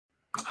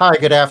Hi,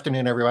 good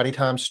afternoon, everybody.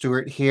 Tom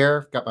Stewart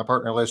here. Got my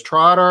partner Liz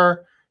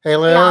Trotter. Hey,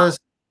 Liz.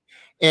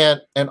 And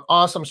an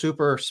awesome,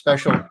 super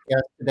special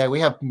guest today. We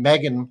have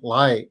Megan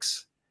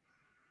Likes,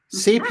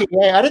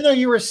 CPA. I didn't know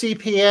you were a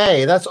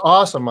CPA. That's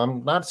awesome.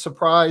 I'm not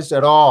surprised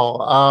at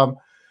all.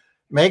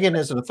 Megan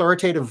is an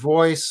authoritative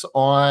voice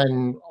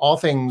on all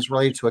things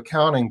related to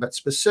accounting, but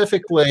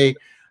specifically,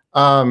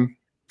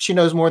 she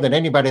knows more than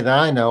anybody that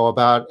I know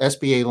about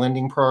SBA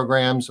lending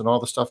programs and all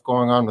the stuff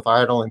going on with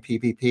EIDL and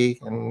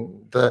PPP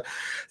and the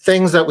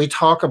things that we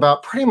talk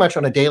about pretty much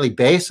on a daily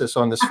basis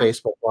on this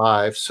Facebook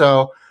Live.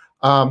 So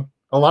a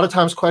lot of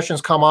times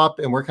questions come up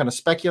and we're kind of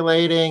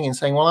speculating and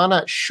saying, well, I'm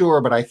not sure,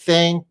 but I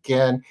think,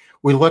 and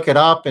we look it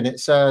up and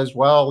it says,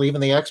 well, even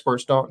the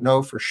experts don't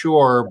know for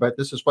sure, but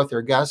this is what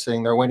they're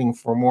guessing. They're waiting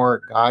for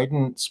more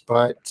guidance,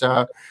 but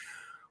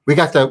we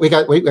got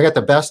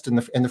the best and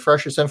the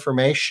freshest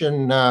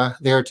information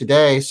there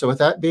today. So with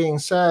that being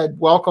said,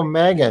 welcome,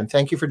 Megan.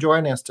 Thank you for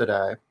joining us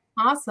today.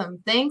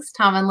 Awesome. Thanks,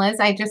 Tom and Liz.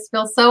 I just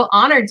feel so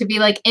honored to be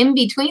like in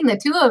between the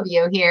two of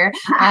you here.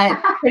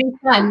 Pretty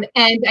fun.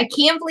 And I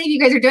can't believe you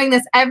guys are doing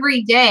this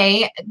every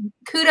day.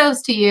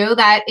 Kudos to you.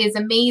 That is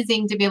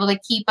amazing to be able to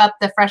keep up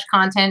the fresh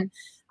content.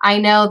 I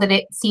know that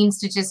it seems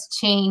to just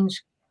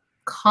change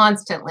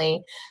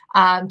constantly.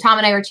 Tom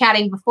and I were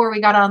chatting before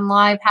we got on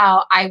live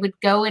how I would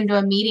go into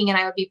a meeting and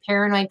I would be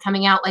paranoid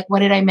coming out like, what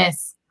did I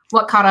miss?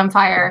 What caught on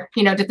fire?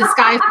 You know, did the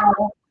sky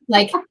fall?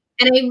 Like,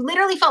 and I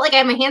literally felt like I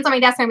had my hands on my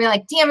desk and I'd be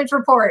like, damage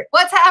report,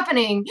 what's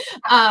happening?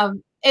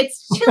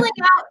 It's chilling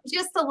out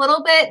just a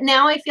little bit.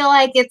 Now I feel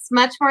like it's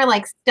much more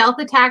like stealth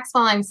attacks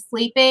while I'm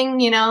sleeping,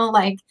 you know,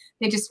 like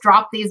they just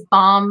drop these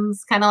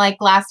bombs kind of like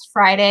last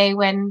Friday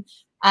when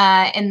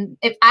and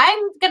if I'm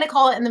going to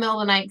call it in the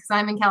middle of the night, because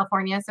I'm in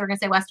California, so we're going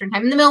to say Western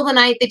time. In the middle of the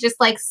night, they just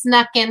like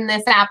snuck in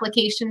this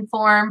application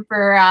form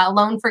for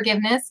loan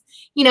forgiveness.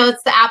 You know,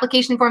 it's the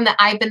application form that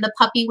I've been the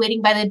puppy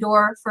waiting by the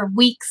door for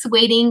weeks,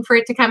 waiting for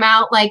it to come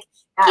out. Like,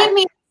 give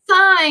me a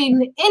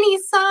sign, any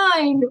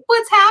sign.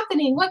 What's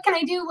happening? What can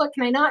I do? What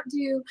can I not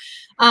do?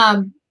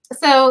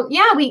 So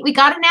yeah, we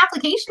got an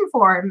application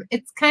form.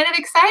 It's kind of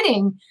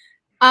exciting.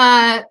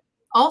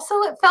 Also,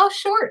 it fell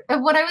short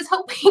of what I was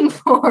hoping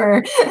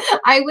for.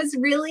 I was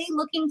really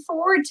looking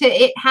forward to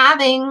it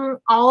having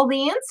all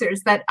the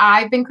answers that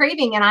I've been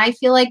craving. And I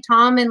feel like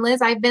Tom and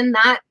Liz, I've been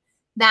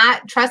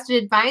that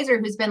trusted advisor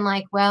who's been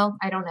like, well,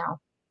 I don't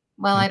know.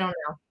 Well, I don't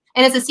know.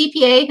 And as a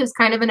CPA who's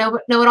kind of a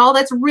know-it-all,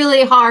 that's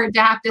really hard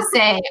to have to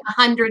say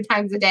 100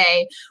 times a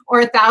day or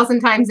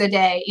 1,000 times a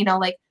day, you know,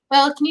 like,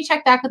 well, can you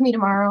check back with me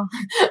tomorrow?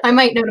 I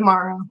might know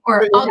tomorrow.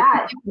 Or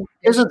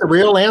isn't the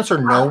real answer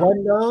no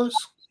one knows?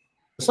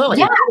 It's not like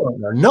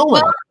no one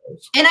knows.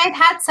 And I've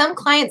had some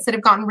clients that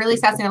have gotten really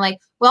sassy and are like,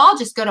 well, I'll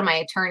just go to my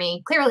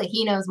attorney. Clearly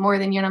he knows more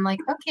than you. And I'm like,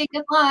 okay,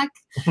 good luck.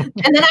 And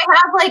then I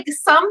have like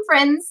some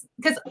friends,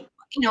 because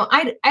you know,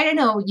 I don't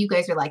know, you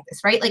guys are like this,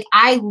 right? Like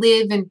I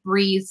live and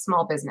breathe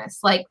small business.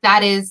 Like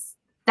that is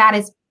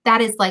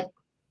like,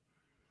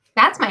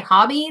 that's my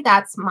hobby.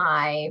 That's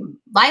my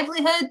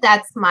livelihood.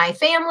 That's my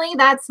family.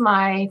 That's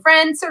my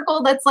friend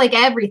circle. That's like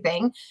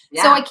everything.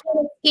 Yeah. So I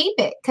can't escape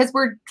it because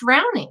we're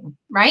drowning,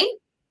 right?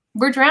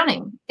 We're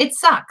drowning. It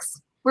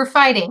sucks. We're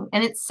fighting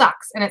and it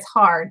sucks and it's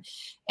hard.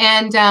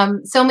 And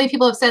so many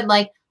people have said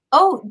like,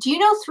 oh, do you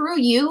know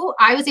through you,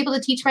 I was able to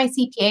teach my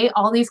CPA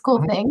all these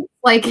cool things.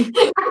 Like,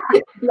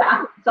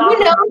 yeah, you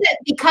know that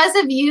because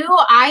of you,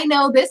 I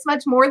know this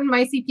much more than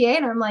my CPA.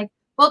 And I'm like,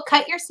 well,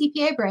 cut your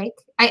CPA break.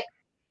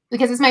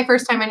 Because it's my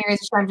first time on your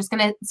show, I'm just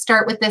going to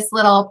start with this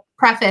little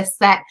preface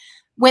that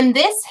when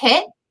this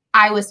hit,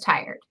 I was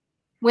tired.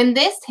 When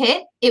this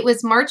hit, it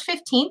was March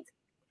 15th.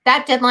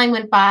 That deadline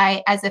went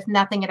by as if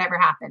nothing had ever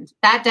happened.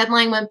 That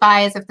deadline went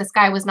by as if the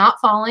sky was not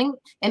falling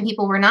and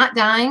people were not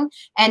dying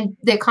and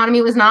the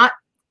economy was not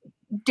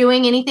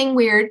doing anything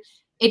weird.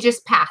 It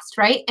just passed,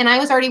 right? And I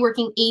was already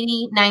working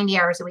 80, 90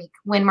 hours a week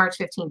when March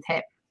 15th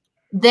hit.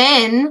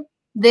 Then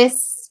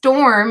this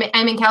storm,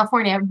 I'm in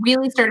California,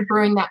 really started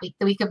brewing that week,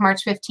 the week of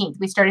March 15th.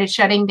 We started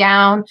shutting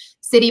down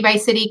city by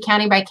city,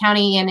 county by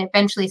county, and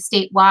eventually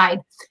statewide.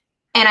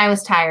 And I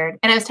was tired.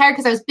 And I was tired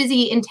because I was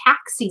busy in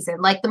tax season,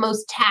 like the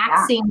most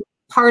taxing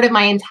part of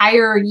my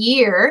entire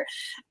year.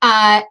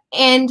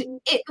 And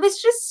it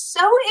was just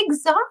so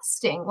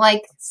exhausting,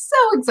 like so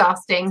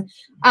exhausting.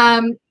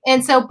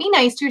 And so be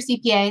nice to your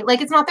CPA.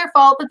 Like, it's not their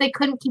fault that they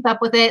couldn't keep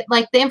up with it.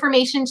 Like, the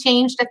information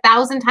changed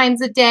 1,000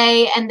 times a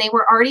day and they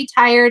were already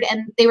tired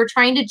and they were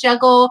trying to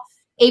juggle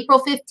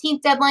April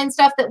 15th deadline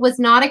stuff that was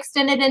not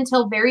extended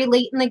until very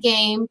late in the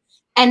game.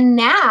 And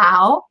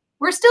now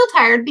we're still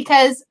tired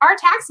because our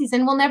tax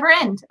season will never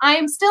end. I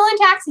am still in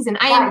tax season.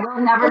 I will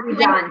never be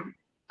done.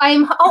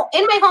 I'm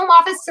in my home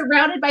office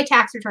surrounded by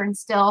tax returns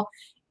still.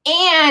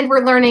 And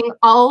we're learning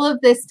all of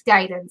this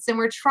guidance and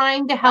we're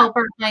trying to help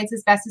our clients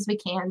as best as we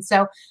can.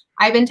 So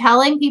I've been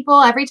telling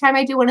people every time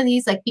I do one of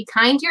these, like, be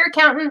kind to your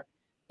accountant,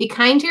 be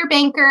kind to your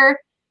banker.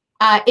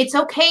 It's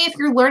okay if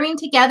you're learning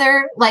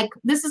together. Like,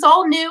 this is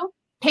all new.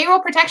 Payroll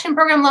Protection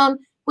Program loan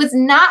was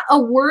not a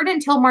word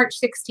until March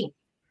 16th.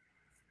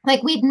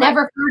 Like we'd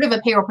never heard of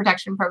a payroll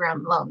protection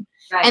program loan.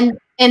 Right.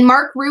 And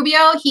Mark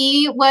Rubio,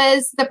 he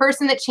was the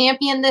person that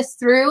championed this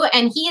through,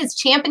 and he is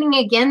championing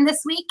again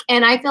this week.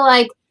 And I feel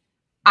like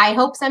I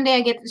hope someday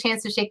I get the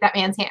chance to shake that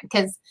man's hand,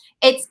 because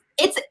it's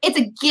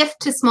a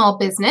gift to small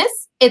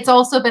business. It's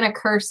also been a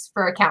curse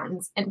for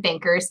accountants and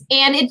bankers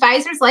and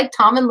advisors like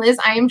Tom and Liz,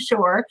 I am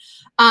sure.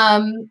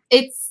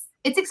 It's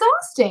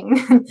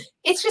exhausting.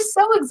 It's just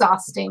so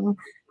exhausting.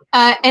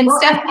 And well,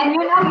 Steph, and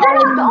you're not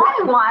the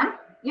only one.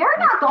 You're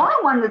not the only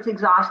one that's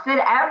exhausted.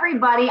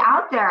 Everybody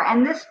out there,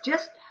 and this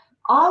just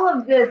all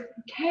of this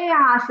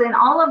chaos and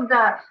all of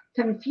the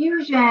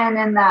confusion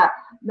and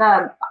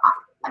the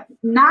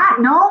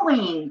not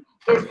knowing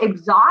is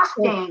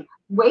exhausting,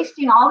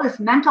 wasting all this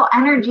mental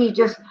energy.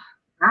 Just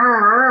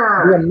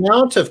the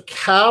amount of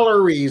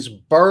calories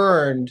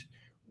burned,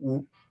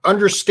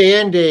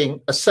 understanding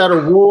a set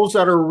of rules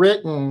that are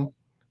written,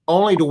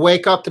 only to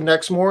wake up the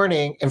next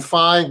morning and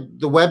find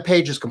the web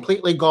page is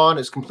completely gone.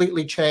 It's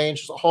completely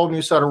changed. It's a whole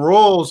new set of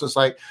rules. It's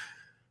like,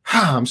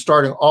 I'm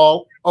starting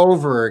all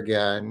over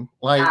again.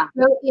 Like,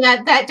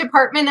 yeah, that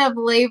Department of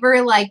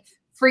Labor, like,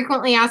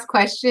 frequently asked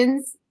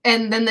questions,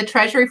 and then the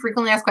Treasury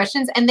frequently asked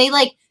questions, and they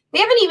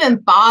haven't even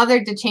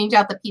bothered to change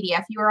out the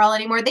PDF URL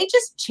anymore. They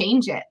just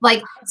change it.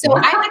 Like, so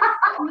I've had to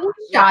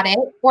screenshot it,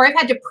 or I've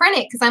had to print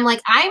it, because I'm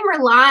like, I'm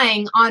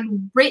relying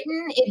on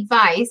written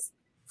advice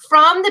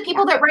from the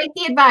people that write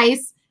the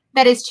advice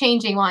that is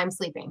changing while I'm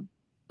sleeping.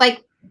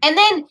 Like, and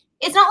then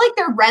it's not like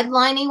they're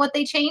redlining what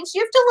they changed.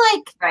 You have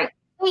to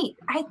wait,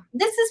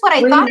 this is what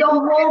I thought. The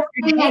whole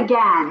thing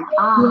again.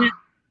 Oh,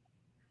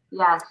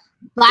 yes.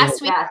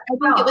 Last week, I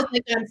think it was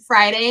like on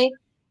Friday,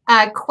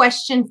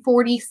 question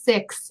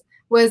 46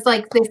 was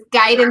like this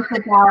guidance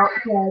about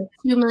the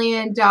 $2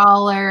 million.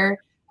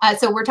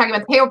 So we're talking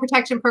about the payroll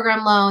protection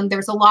program loan.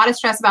 There's a lot of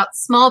stress about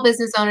small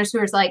business owners who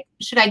are like,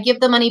 should I give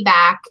the money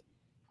back?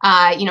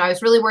 I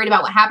was really worried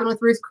about what happened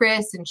with Ruth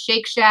Chris and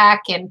Shake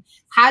Shack, and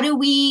how do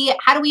we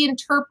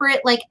interpret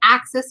like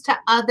access to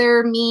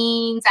other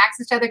means,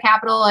 access to other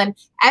capital, and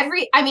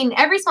every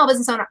small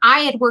business owner I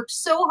had worked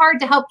so hard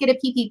to help get a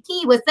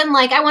PPP was then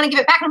like, I want to give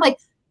it back. And I'm like,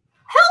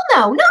 hell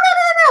no. We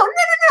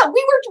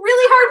worked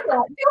really hard for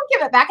that. Don't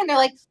give it back. And they're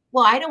like,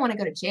 well, I don't want to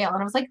go to jail.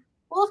 And I was like,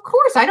 well, of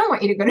course I don't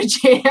want you to go to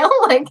jail.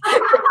 Like,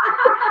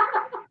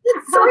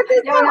 don't let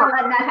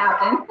that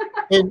happen.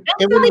 And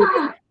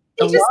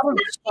a lot of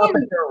the stuff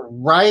that they're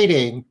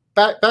writing,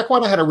 back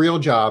when I had a real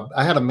job,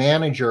 I had a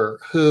manager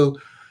who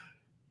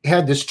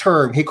had this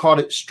term, he called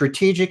it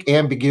strategic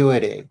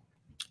ambiguity.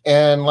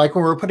 And like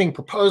when we were putting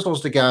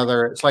proposals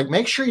together, it's like,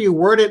 make sure you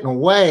word it in a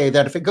way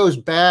that if it goes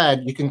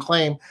bad, you can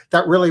claim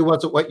that really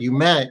wasn't what you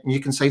meant, and you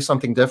can say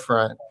something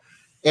different.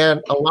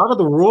 And a lot of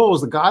the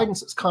rules, the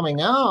guidance that's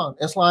coming out,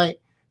 it's like,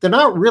 they're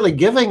not really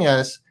giving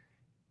us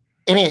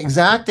any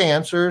exact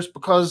answers,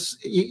 because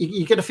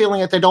you get a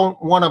feeling that they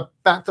don't want to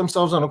back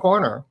themselves in a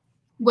corner.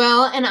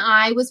 Well, and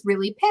I was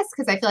really pissed,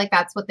 because I feel like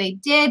that's what they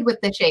did with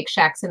the Shake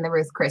Shacks and the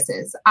Ruth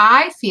Chris's.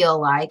 I feel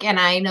like, and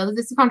I know that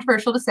this is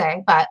controversial to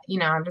say, but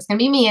I'm just going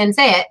to be me and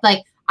say it.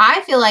 Like,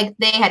 I feel like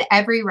they had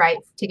every right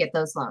to get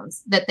those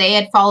loans, that they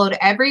had followed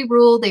every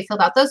rule. They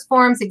filled out those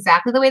forms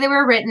exactly the way they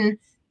were written.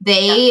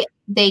 They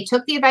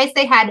took the advice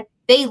they had.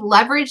 They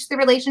leveraged the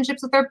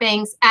relationships with their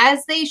banks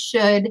as they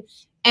should,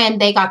 and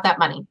they got that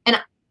money. And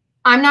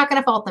I'm not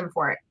going to fault them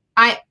for it.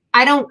 I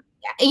don't,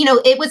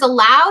 it was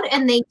allowed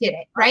and they did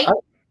it, right?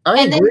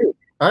 I agree.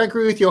 I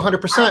agree with you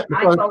 100%.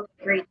 I totally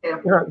agree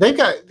too.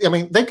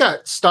 They've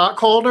got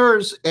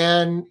stockholders,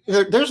 and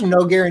there's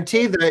no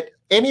guarantee that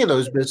any of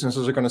those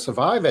businesses are going to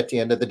survive at the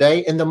end of the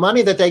day. And the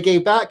money that they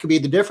gave back could be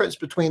the difference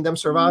between them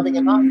surviving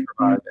and not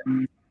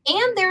surviving.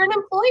 And they're an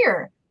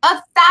employer of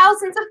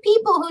thousands of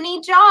people who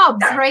need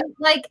jobs, right?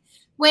 Like,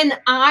 when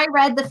I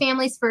read the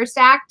Families First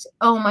Act,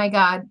 oh my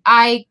God,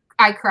 I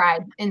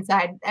cried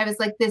inside. I was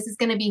like, this is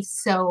going to be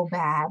so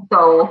bad.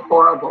 So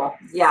horrible.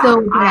 Yeah.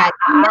 So bad.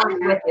 I was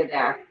with you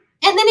there.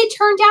 And then it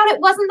turned out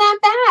it wasn't that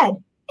bad.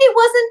 It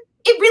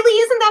really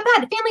isn't that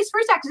bad. Families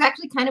First Act is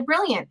actually kind of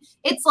brilliant.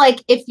 It's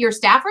like, if your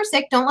staff are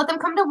sick, don't let them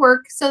come to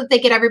work so that they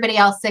get everybody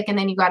else sick, and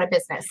then you go out of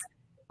business.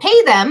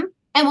 Pay them,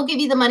 and we'll give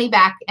you the money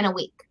back in a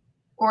week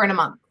or in a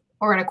month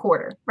or in a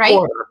quarter, right?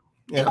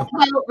 Yeah.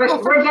 Well,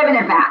 we're giving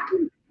it back.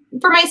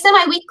 For my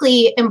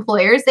semi-weekly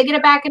employers, they get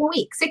it back in a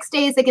week. 6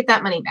 days, they get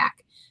that money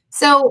back.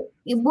 So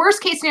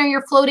worst case scenario,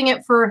 you're floating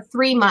it for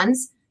 3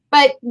 months,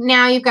 but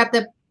now you've got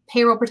the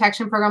payroll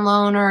protection program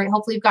loan, or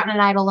hopefully you've gotten an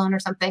EIDL loan or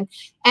something.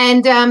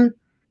 And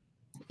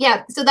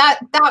so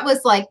that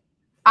was like,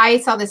 I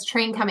saw this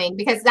train coming,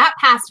 because that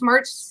passed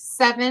March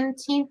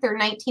 17th or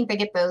 19th. I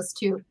get those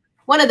two,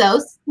 one of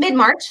those,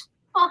 mid-March.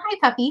 Oh, hi,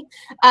 puppy.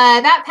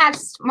 That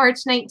passed March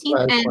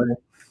 19th. And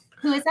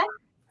who is that?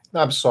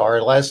 I'm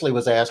sorry. Leslie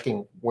was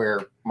asking where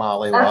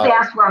Molly was. Leslie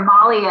asked where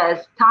Molly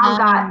is. Tom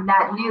got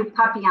that new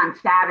puppy on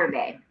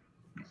Saturday.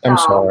 I'm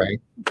sorry.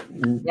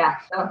 Yeah.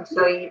 So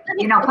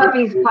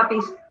puppies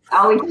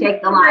always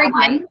take the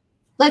limelight.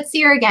 Let's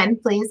see her again,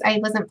 please. I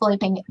wasn't fully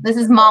paying it. This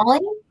is Molly.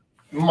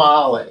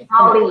 Molly.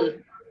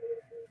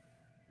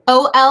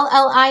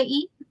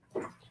 OLLIE.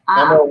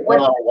 I know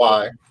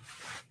why.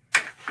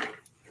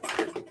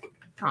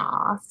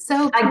 Aw,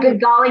 so a good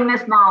golly,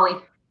 Miss Molly.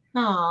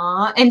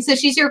 Aw, and so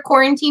she's your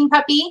quarantine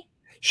puppy?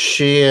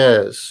 She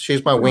is.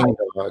 She's my wing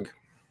dog.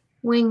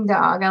 Wing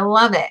dog. I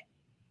love it.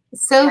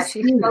 So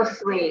she's sweet. so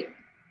sweet.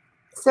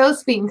 So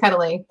sweet and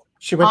cuddly.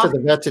 She went to the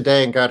vet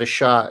today and got a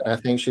shot. I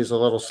think she's a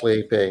little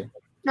sleepy.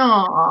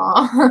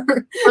 Aww.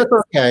 That's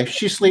okay.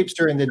 She sleeps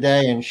during the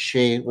day and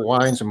she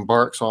whines and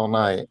barks all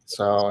night.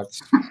 So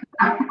it's.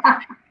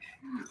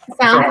 I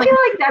feel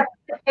like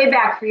that's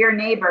payback for your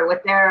neighbor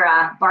with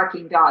their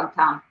barking dog,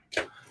 Tom.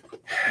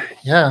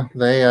 Yeah,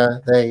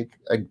 they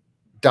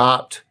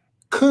adopt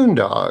coon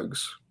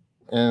dogs,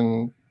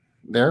 and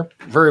they're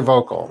very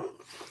vocal.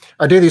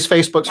 I do these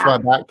Facebooks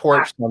from my back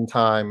porch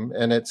sometime,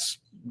 and it's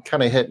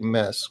kind of hit and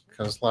miss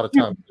because a lot of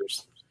times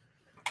there's.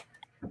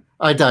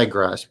 I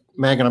digress.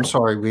 Megan, I'm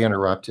sorry we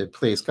interrupted.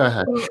 Please go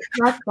ahead.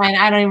 That's fine.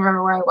 I don't even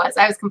remember where I was.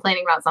 I was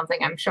complaining about something,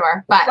 I'm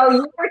sure. But so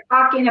you were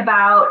talking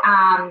about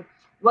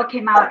what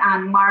came out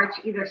on March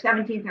either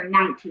 17th or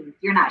 19th.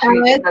 You're not sure. I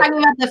was talking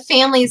about the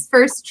family's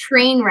first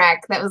train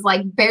wreck that was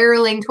like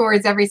barreling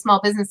towards every small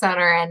business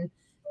owner,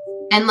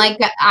 and like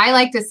I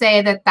like to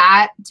say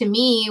that to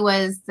me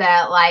was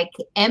the like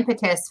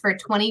impetus for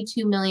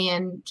 22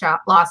 million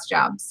lost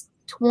jobs.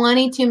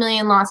 22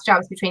 million lost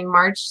jobs between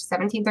March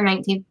 17th or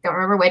 19th, don't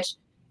remember which,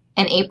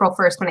 and April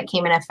 1st when it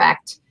came in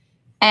effect.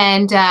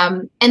 And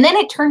then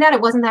it turned out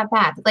it wasn't that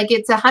bad. Like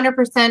it's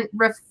 100%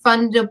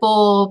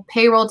 refundable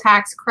payroll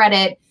tax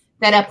credit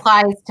that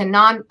applies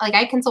to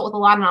I consult with a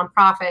lot of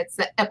nonprofits,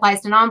 that applies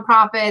to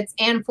nonprofits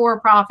and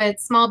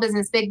for-profits, small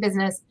business, big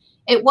business.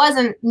 It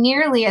wasn't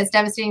nearly as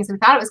devastating as we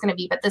thought it was going to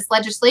be, but this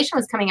legislation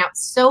was coming out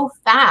so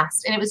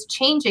fast and it was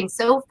changing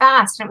so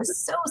fast and it was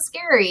so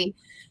scary.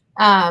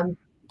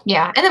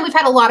 Yeah. And then we've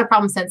had a lot of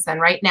problems since then.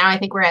 Right now, I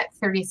think we're at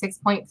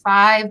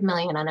 36.5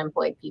 million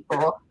unemployed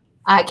people.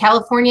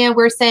 California,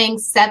 we're saying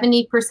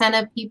 70%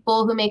 of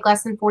people who make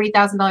less than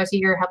 $40,000 a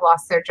year have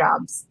lost their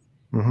jobs.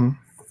 Mm-hmm.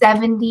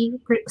 70.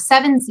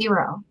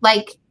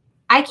 Like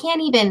I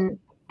can't even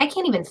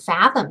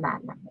fathom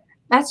that number.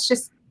 That's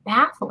just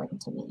baffling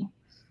to me.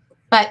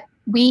 But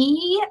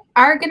we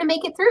are going to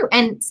make it through,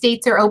 and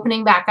states are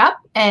opening back up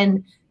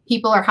and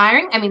people are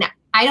hiring. I mean,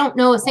 I don't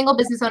know a single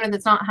business owner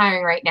that's not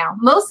hiring right now,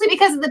 mostly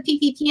because of the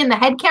PPP and the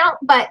head count.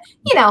 But,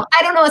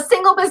 I don't know a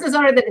single business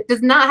owner that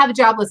does not have a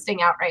job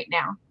listing out right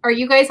now. Are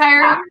you guys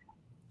hiring?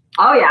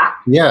 Oh, yeah.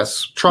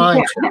 Yes,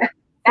 trying to.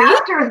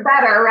 Faster is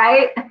better,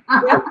 right?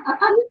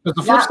 But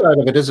the flip side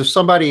of it is if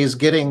somebody is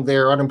getting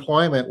their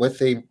unemployment with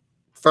the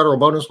federal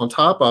bonus on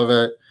top of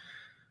it,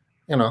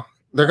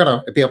 they're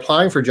going to be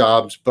applying for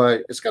jobs,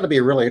 but it's got to be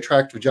a really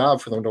attractive job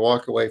for them to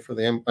walk away for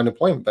the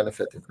unemployment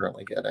benefit they're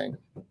currently getting.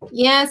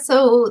 Yeah,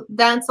 so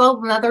that's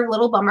another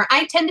little bummer.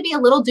 I tend to be a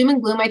little doom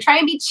and gloom. I try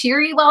and be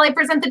cheery while I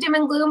present the doom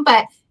and gloom,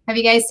 but have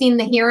you guys seen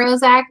the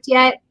HEROES Act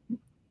yet?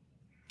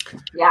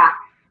 Yeah.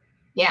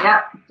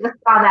 Yep, just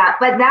saw that.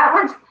 But that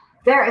one's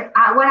there.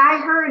 What I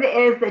heard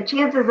is the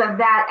chances of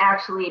that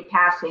actually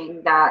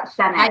passing the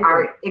Senate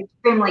are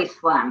extremely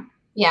slim.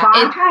 Yeah, so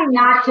I'm trying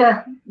not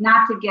to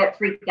get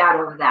freaked out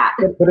over that.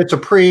 But it's a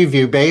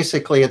preview.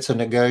 Basically, it's a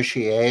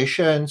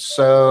negotiation.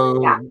 So,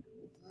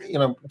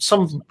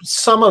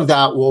 some of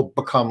that will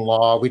become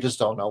law. We just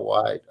don't know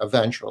what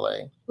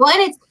eventually. Well,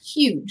 and it's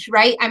huge,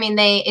 right? I mean,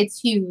 it's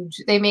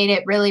huge. They made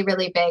it really,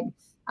 really big.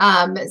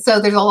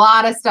 So there's a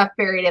lot of stuff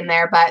buried in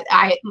there. But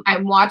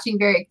I'm watching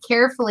very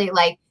carefully.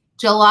 Like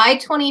July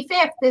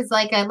 25th is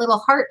like a little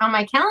heart on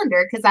my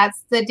calendar because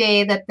that's the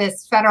day that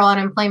this federal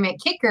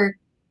unemployment kicker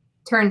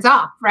turns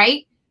off,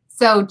 right?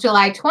 So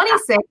July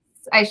 26th,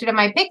 I should have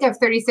my pick of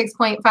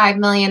 36.5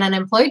 million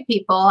unemployed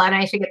people, and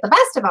I should get the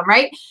best of them,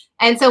 right?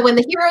 And so when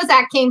the HEROES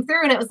Act came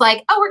through, and it was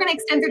like, oh, we're going to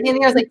extend through the end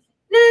of the year, I was like,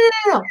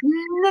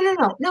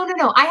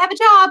 no. I have a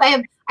job. I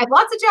have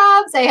lots of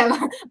jobs. I have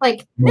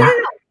no.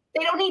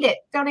 They don't need it.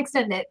 Don't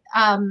extend it.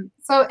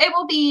 So it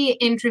will be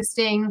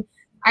interesting.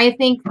 I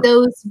think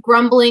those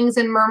grumblings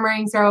and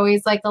murmurings are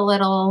always like a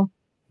little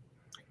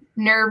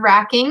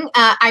nerve-wracking.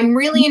 I'm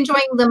really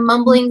enjoying the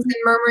mumblings and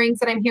murmurings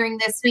that I'm hearing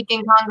this week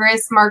in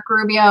Congress. Mark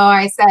Rubio,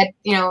 I said,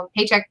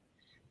 Paycheck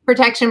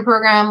Protection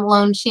Program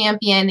loan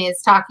champion,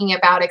 is talking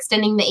about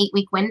extending the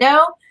 8-week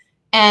window.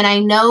 And I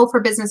know for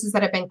businesses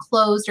that have been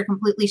closed or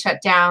completely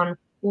shut down,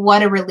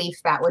 what a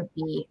relief that would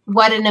be.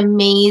 What an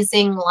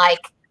amazing life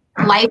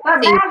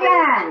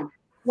saving.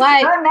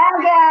 What? But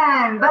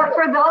Megan, but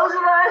for those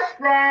of us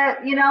that,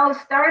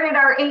 started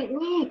our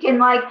 8-week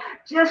and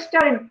just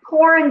started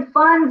pouring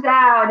funds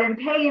out and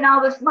paying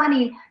all this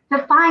money to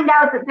find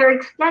out that they're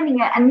extending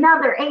it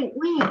another 8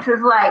 weeks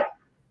is like,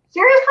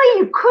 seriously,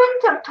 you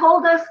couldn't have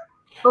told us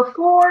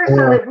before so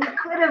that I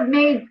could have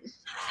made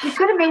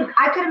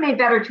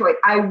better choice.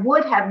 I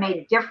would have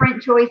made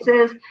different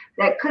choices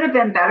that could have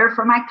been better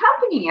for my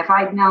company if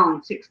I'd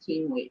known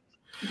 16 weeks.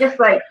 Just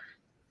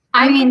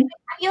I mean,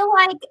 I feel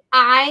like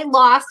I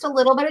lost a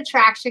little bit of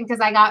traction because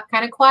I got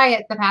kind of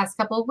quiet the past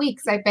couple of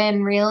weeks. I've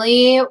been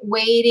really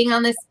waiting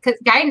on this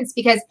guidance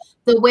because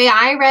the way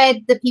I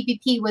read the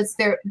PPP was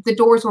the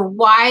doors were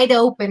wide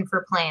open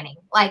for planning.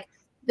 Like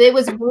it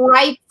was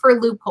ripe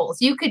for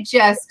loopholes. You could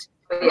just,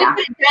 we could have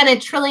done a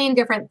trillion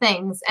different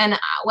things. And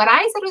what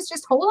I said was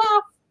just hold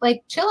off,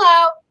 like chill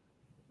out.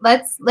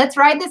 Let's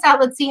ride this out.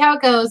 Let's see how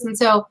it goes. And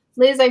so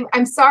Liz,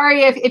 I'm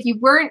sorry if you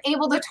weren't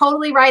able to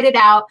totally write it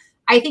out.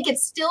 I think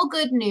it's still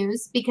good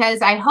news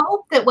because I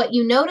hope that what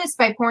you noticed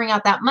by pouring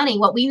out that money,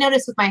 what we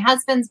noticed with my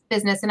husband's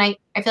business, and I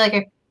feel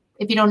like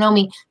if you don't know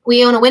me,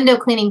 we own a window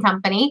cleaning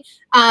company.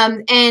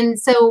 And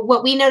so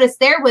what we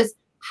noticed there was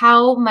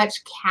how much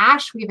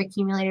cash we've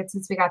accumulated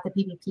since we got the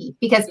PPP,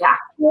 because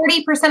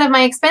 40% of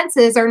my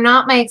expenses are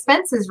not my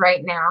expenses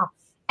right now.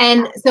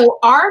 And so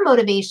our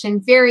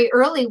motivation very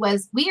early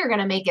was we are going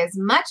to make as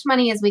much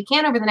money as we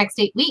can over the next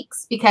 8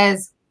 weeks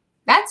because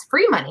that's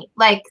free money.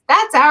 Like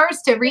that's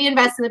ours to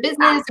reinvest in the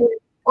business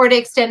or to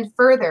extend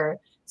further.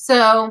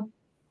 So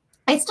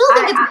I still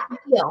think it's a good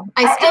deal.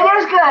 It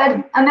is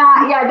good. I'm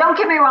not, don't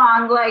get me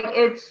wrong. Like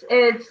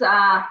it's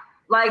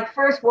like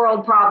first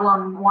world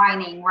problem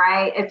whining,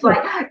 right? It's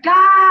like,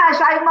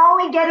 gosh, I'm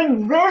only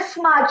getting this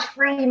much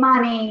free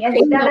money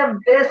instead of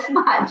this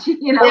much,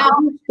 you know.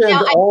 We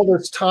spend all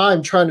this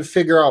time trying to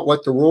figure out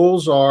what the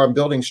rules are and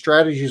building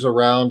strategies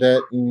around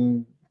it.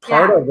 And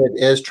part of it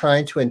is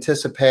trying to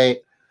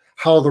anticipate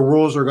how the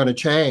rules are going to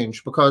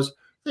change, because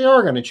they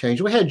are going to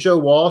change. We had Joe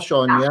Walsh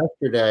on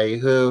yesterday,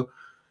 who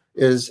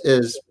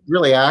is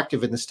really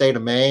active in the state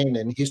of Maine,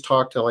 and he's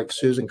talked to like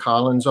Susan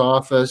Collins'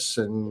 office,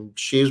 and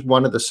she's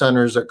one of the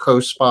senators that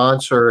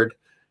co-sponsored,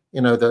 you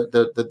know,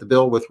 the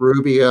bill with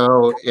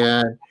Rubio,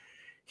 and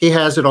he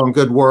has it on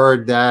good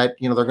word that,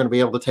 you know, they're going to be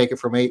able to take it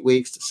from 8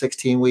 weeks to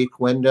 16-week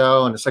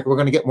window, and it's like, we're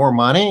going to get more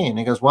money, and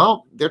he goes,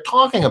 well, they're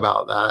talking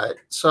about that.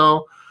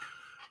 So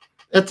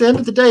at the end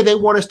of the day, they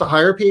want us to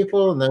hire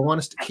people and they want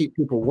us to keep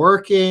people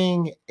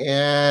working,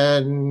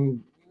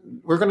 and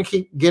we're going to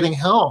keep getting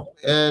help.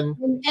 And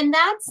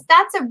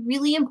that's a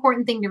really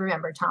important thing to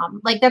remember, Tom.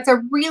 Like that's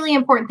a really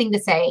important thing to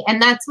say.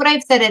 And that's what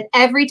I've said at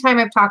every time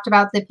I've talked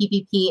about the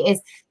PPP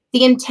is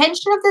the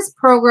intention of this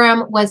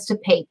program was to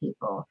pay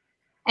people.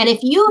 And if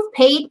you've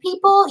paid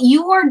people,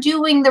 you are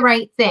doing the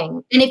right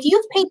thing. And if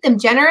you've paid them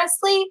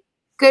generously,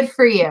 good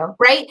for you,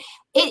 right?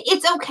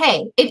 It's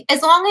okay.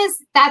 As long as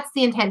that's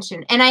the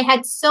intention. And I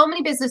had so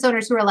many business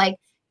owners who are like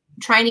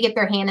trying to get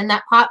their hand in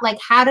that pot. Like,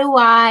 how do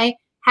I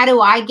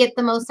get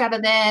the most out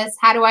of this?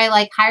 How do I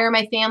like hire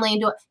my family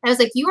and do it? And I was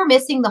like, you are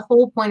missing the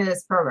whole point of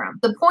this program.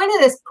 The point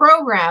of this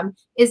program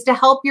is to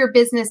help your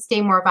business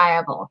stay more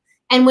viable.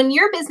 And when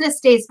your business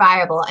stays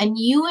viable and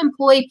you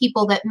employ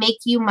people that make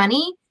you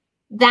money,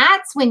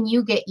 that's when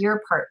you get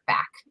your part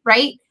back,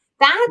 right?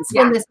 That's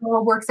when this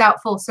all works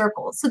out full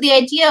circle. So the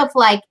idea of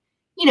like,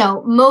 you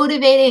know,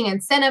 motivating,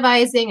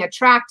 incentivizing,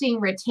 attracting,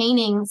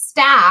 retaining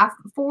staff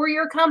for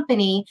your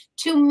company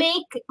to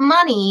make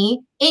money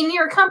in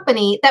your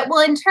company that will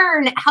in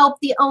turn help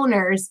the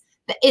owners.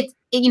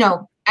 You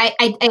know,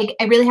 I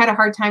really had a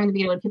hard time in the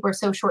beginning when people are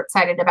so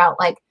short-sighted about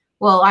like,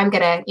 well, I'm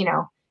gonna, you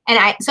know,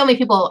 and so many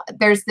people,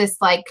 there's this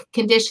like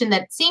condition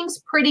that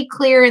seems pretty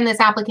clear in this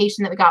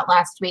application that we got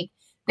last week.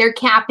 They're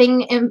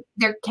capping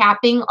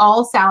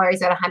all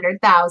salaries at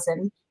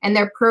 100,000, and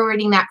they're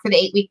prorating that for the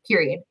 8-week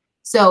period.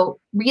 So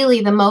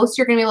really the most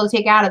you're going to be able to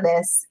take out of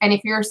this, and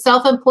if you're a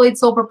self-employed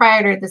sole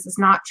proprietor, this is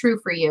not true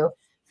for you,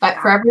 but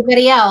for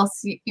everybody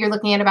else, you're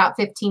looking at about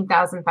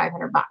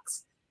 $15,500.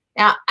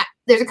 Now,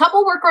 there's a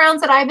couple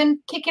workarounds that I've been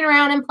kicking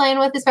around and playing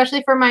with,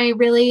 especially for my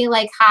really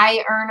like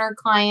high earner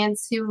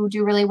clients who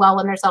do really well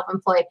when they're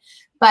self-employed.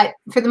 But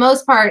for the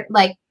most part,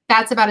 like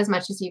that's about as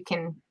much as you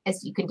can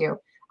do.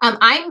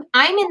 I'm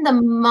in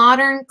the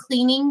modern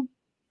cleaning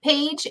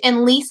page,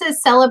 and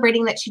Lisa's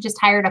celebrating that she just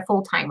hired a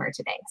full-timer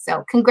today.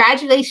 So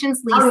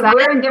congratulations, Lisa. Oh,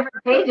 we're in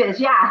different pages.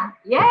 Yeah.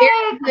 Yay.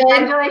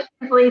 Congratulations,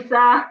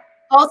 Lisa.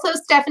 Also,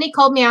 Stephanie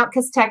called me out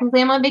because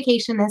technically I'm on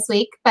vacation this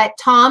week, but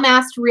Tom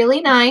asked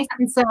really nice.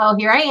 And so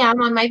here I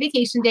am on my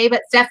vacation day.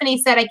 But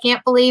Stephanie said, I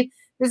can't believe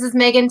this is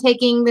Megan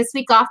taking this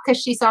week off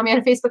because she saw me on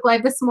a Facebook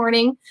Live this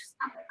morning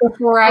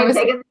before I was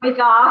taking the week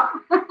off.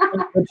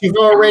 But you've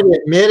already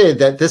admitted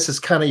that this is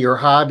kind of your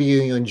hobby.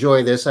 You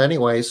enjoy this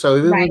anyway. So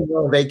even when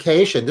you're on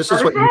vacation, this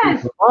is what you do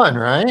for fun,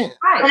 right?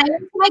 Right. And I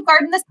went to my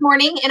garden this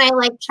morning and I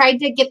like tried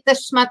to get the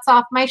schmutz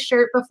off my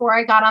shirt before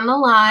I got on the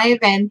live,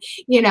 and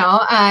you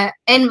know,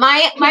 and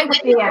my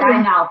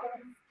I know.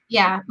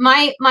 Yeah,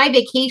 my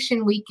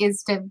vacation week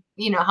is to,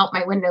 you know, help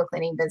my window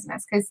cleaning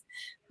business, because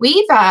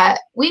we've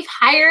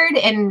hired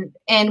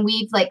and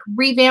we've like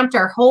revamped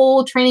our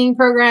whole training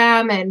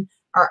program and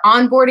our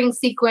onboarding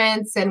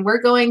sequence, and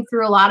we're going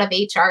through a lot of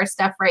HR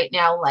stuff right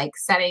now, like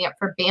setting up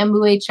for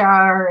Bamboo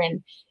HR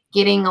and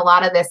getting a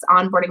lot of this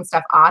onboarding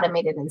stuff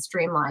automated and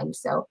streamlined.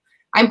 So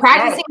I'm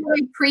practicing what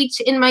I preach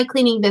in my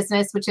cleaning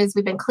business, which is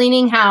we've been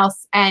cleaning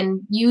house and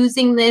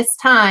using this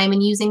time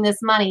and using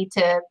this money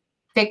to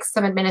fix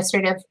some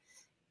administrative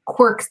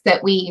quirks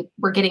that we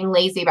were getting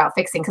lazy about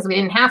fixing because we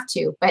didn't have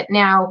to, but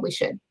now we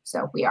should.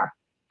 So we are.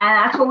 And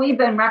that's what we've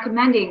been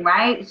recommending,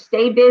 right?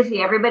 Stay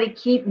busy. Everybody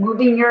keep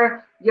moving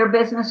your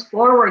business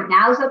forward.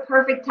 Now's the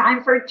perfect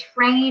time for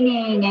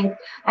training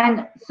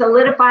and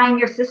solidifying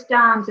your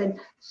systems, and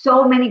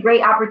so many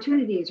great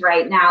opportunities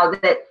right now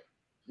that,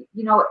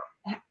 you know,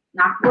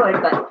 not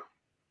good, but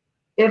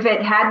if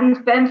it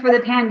hadn't been for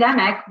the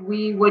pandemic,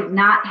 we would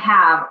not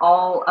have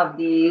all of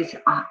these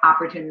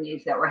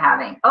opportunities that we're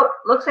having. Oh,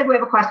 looks like we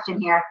have a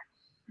question here.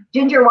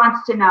 Ginger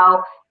wants to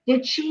know,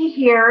 did she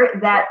hear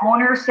that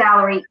owner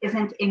salary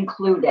isn't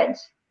included?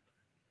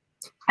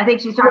 I think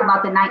she's talking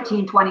about the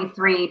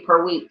 $19.23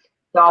 per week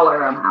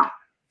dollar amount.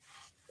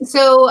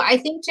 So I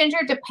think, Ginger,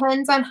 it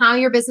depends on how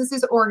your business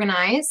is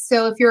organized.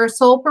 So if you're a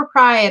sole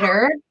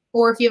proprietor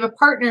or if you have a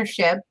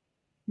partnership,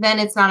 then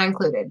it's not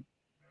included.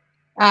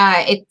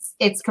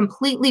 It's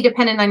completely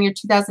dependent on your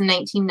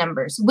 2019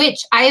 numbers,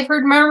 which I have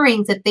heard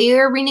murmurings that they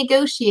are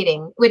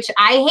renegotiating, which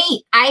I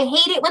hate. I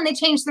hate it when they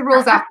change the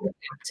rules after the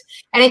fact.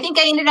 And I think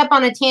I ended up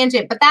on a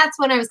tangent, but that's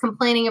when I was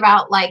complaining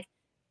about like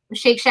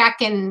Shake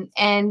Shack and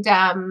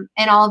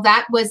all of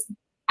that.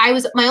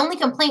 My only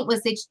complaint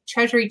was the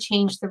Treasury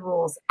changed the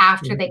rules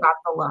after they got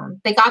the loan.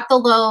 They got the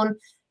loan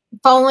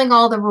following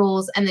all the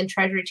rules, and then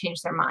Treasury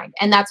changed their mind.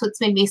 And that's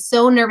what's made me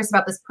so nervous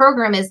about this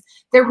program is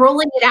they're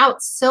rolling it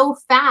out so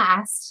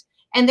fast,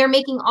 and they're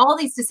making all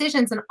these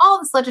decisions and all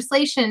this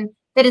legislation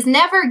that has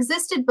never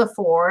existed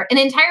before, an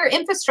entire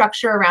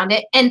infrastructure around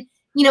it. And,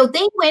 you know,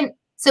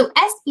 so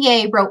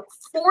SBA wrote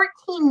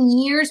 14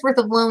 years worth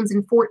of loans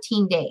in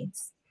 14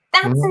 days.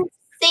 That's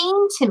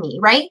insane to me,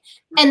 right?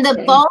 And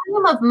the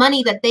volume of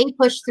money that they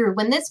pushed through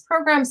when this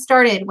program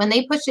started, when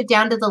they pushed it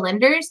down to the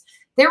lenders,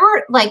 there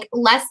were like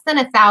less than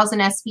 1,000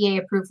 SBA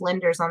approved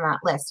lenders on that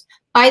list.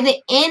 By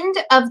the end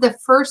of the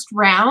first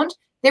round,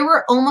 there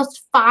were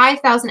almost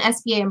 5,000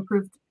 SBA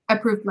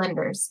approved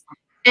lenders.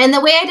 And the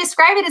way I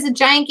describe it is a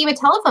giant game of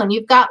telephone.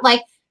 You've got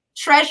like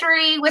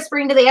Treasury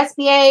whispering to the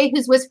SBA,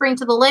 who's whispering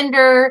to the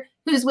lender,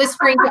 who's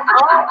whispering to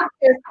all of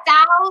their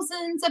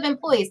thousands of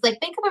employees. Like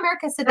Bank of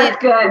America said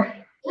that's good.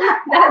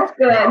 That's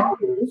good.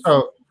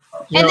 So,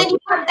 and then you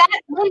have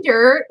that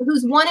lender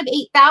who's one of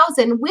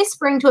 8,000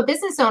 whispering to a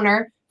business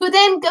owner who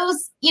then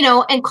goes, you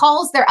know, and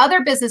calls their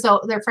other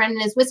their friend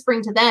and is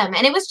whispering to them.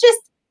 And it was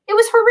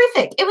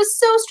horrific. It was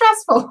so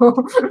stressful.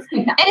 And it's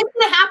going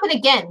to happen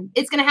again.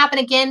 It's going to happen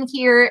again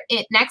here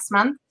next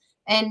month.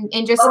 And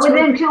just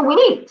within 2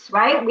 weeks,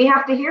 right? We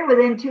have to hear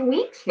within 2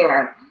 weeks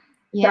here.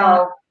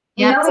 Yeah.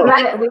 So,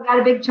 we got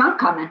a big chunk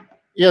coming.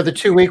 Yeah, the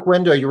 2 week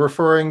window you're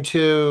referring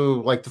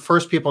to, like the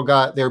first people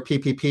got their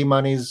PPP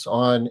monies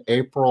on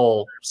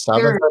April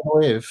 7th, I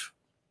believe.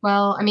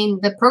 Well, I mean,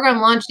 the program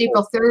launched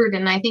April 3rd,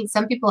 and I think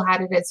some people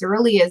had it as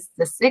early as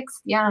the 6th.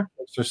 Yeah.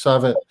 6th or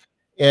 7th.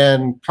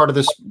 And part of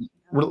this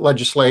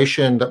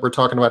legislation that we're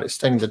talking about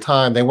extending the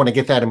time, they want to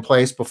get that in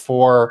place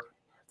before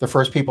the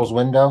first people's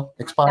window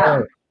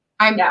expires.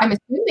 Yeah. I'm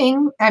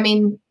assuming, I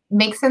mean,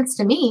 makes sense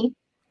to me.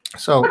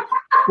 So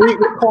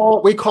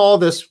we call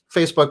this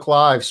Facebook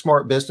Live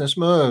Smart Business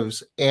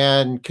Moves,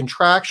 and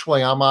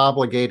contractually I'm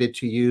obligated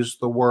to use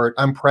the word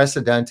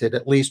unprecedented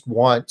at least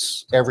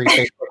once every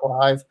Facebook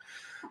Live.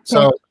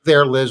 So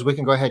there, Liz, we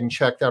can go ahead and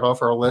check that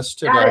off our list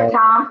today.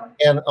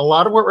 And a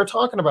lot of what we're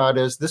talking about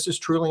is this is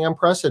truly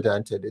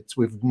unprecedented.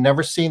 We've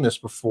never seen this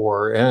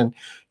before. And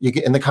you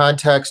get in the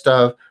context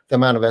of the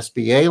amount of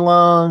SBA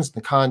loans,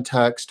 the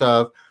context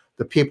of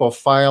the people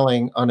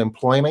filing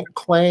unemployment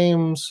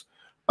claims.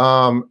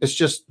 It's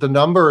just the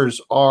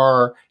numbers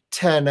are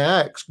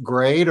 10x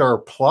greater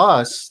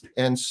plus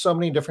in so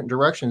many different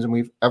directions than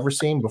we've ever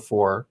seen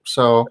before.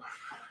 So,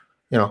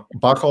 you know,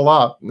 buckle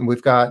up.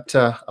 We've got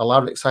a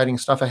lot of exciting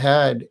stuff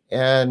ahead.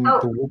 And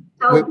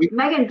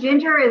Megan,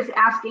 Ginger is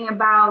asking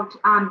about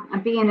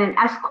being an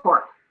S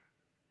Corp.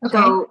 Okay.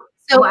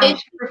 So if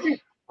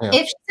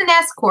she's an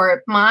S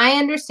Corp, my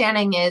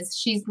understanding is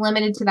she's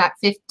limited to that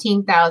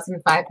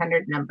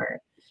 15,500 number,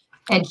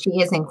 and she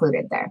is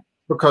included there.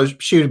 Because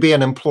she would be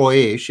an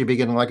employee. She'd be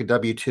getting like a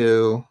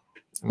W-2.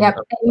 Yep.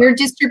 And your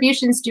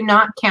distributions do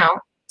not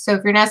count. So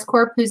if you're an S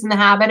Corp who's in the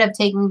habit of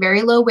taking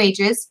very low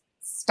wages,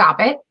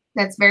 stop it.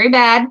 That's very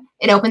bad.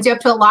 It opens you up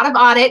to a lot of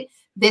audit.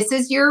 This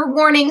is your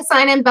warning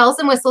sign and bells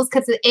and whistles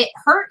because it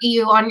hurt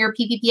you on your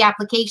PPP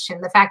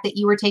application, the fact that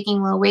you were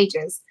taking low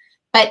wages.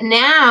 But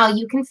now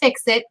you can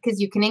fix it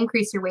because you can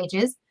increase your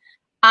wages.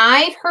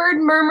 I've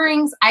heard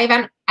murmurings. I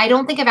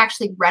don't think I've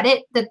actually read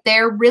it, that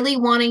they're really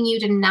wanting you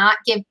to not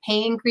give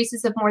pay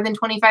increases of more than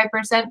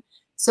 25%.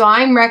 So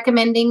I'm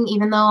recommending,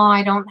 even though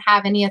I don't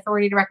have any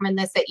authority to recommend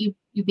this, that you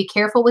be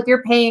careful with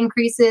your pay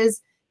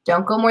increases.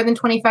 Don't go more than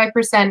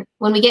 25%.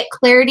 When we get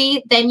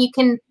clarity, then you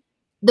can,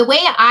 the way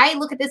I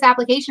look at this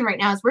application right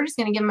now is we're just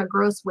going to give them a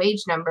gross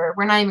wage number.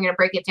 We're not even going to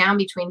break it down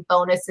between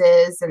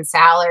bonuses and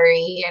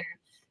salary and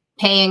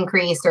pay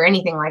increase or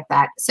anything like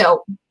that.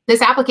 So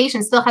this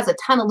application still has a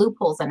ton of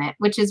loopholes in it,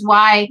 which is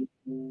why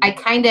I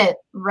kind of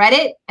read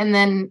it and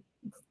then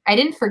I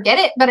didn't forget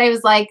it, but I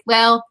was like,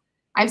 well,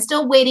 I'm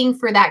still waiting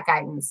for that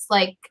guidance.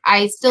 Like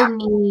I still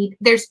need,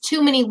 there's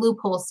too many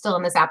loopholes still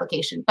in this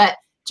application. But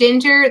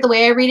Ginger, the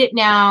way I read it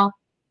now,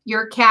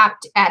 you're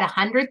capped at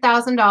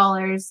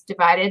 $100,000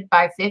 divided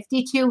by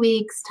 52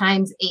 weeks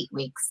times 8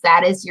 weeks.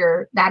 That is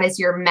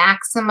your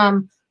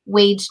maximum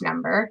wage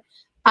number.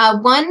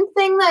 One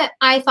thing that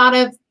I thought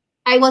of,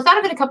 I thought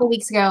of it a couple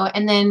weeks ago,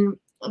 and then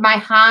my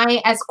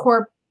high S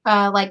Corp,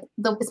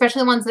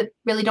 especially the ones that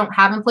really don't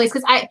have employees,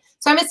 because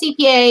I'm a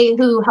CPA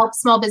who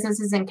helps small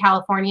businesses in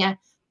California,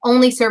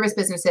 only service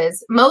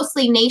businesses,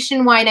 mostly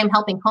nationwide. I'm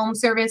helping home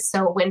service,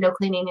 so window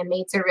cleaning and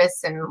maid service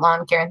and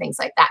lawn care and things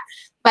like that.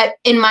 But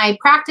in my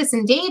practice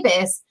in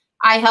Davis,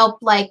 I help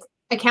like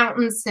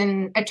accountants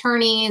and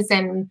attorneys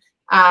and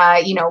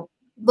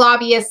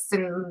lobbyists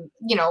and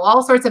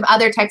all sorts of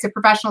other types of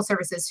professional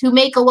services who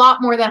make a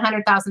lot more than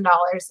 $100,000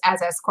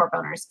 as S Corp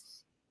owners.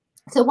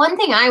 So one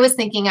thing I was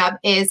thinking of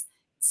is,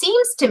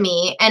 seems to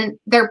me, and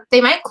they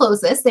might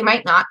close this, they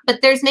might not,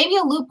 but there's maybe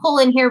a loophole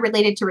in here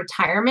related to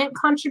retirement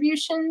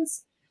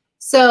contributions.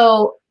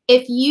 So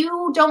if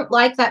you don't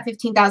like that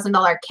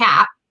 $15,000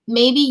 cap,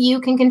 maybe you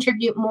can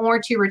contribute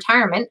more to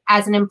retirement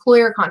as an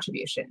employer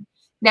contribution.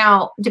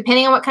 Now,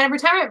 depending on what kind of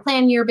retirement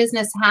plan your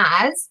business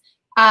has,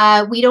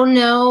 we don't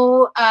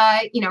know,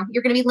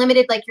 you're going to be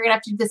limited, like you're going to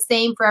have to do the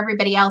same for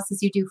everybody else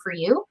as you do for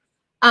you.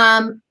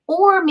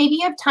 Or maybe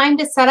you have time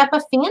to set up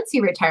a fancy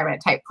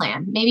retirement type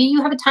plan. Maybe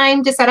you have a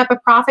time to set up a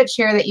profit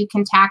share that you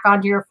can tack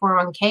onto your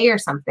 401k or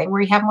something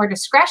where you have more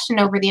discretion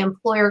over the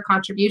employer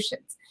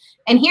contributions.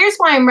 And here's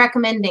why I'm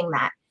recommending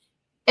that.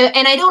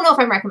 And I don't know if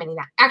I'm recommending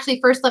that. Actually,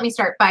 first, let me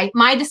start by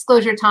my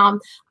disclosure, Tom.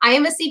 I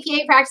am a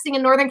CPA practicing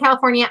in Northern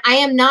California. I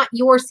am not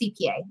your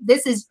CPA.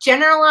 This is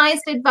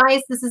generalized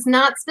advice. This is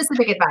not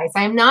specific advice.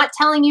 I'm not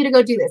telling you to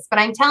go do this, but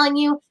I'm telling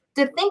you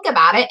to think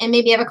about it and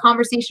maybe have a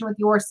conversation with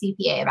your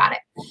CPA about it.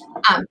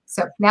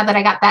 So now that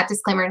I got that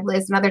disclaimer,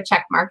 Liz, another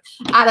check mark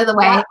out of the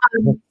way.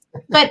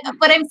 But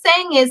what I'm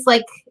saying is,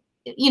 like,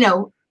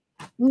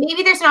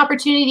 maybe there's an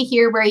opportunity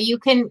here where you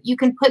can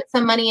put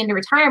some money into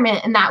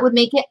retirement, and that would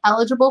make it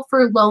eligible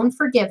for loan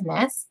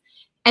forgiveness.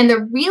 And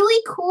the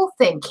really cool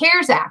thing,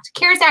 CARES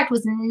Act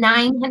was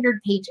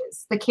 900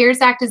 pages. The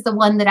CARES Act is the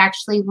one that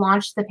actually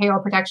launched the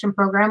Payroll Protection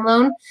Program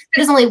loan.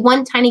 There's only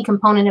one tiny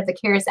component of the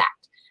CARES Act.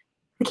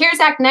 The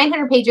CARES Act,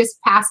 900 pages,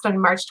 passed on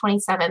March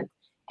 27th.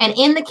 And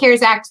in the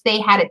CARES Act,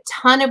 they had a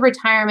ton of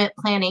retirement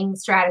planning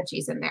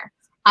strategies in there.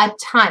 A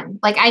ton.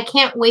 Like, I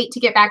can't wait to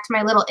get back to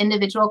my little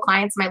individual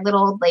clients, my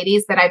little old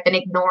ladies that I've been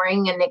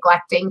ignoring and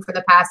neglecting for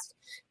the past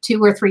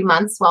 2 or 3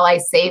 months while I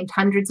saved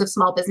hundreds of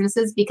small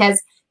businesses, because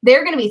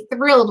they're going to be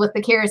thrilled with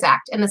the CARES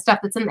Act and the stuff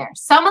that's in there.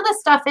 Some of the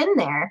stuff in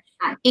there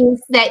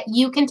is that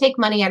you can take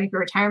money out of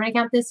your retirement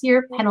account this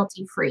year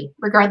penalty free,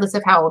 regardless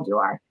of how old you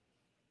are.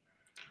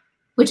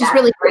 Which is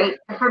really great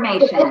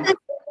information.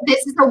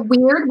 This is a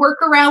weird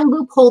workaround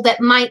loophole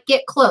that might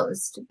get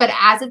closed. But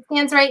as it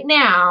stands right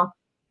now,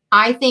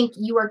 I think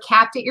you are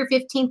capped at your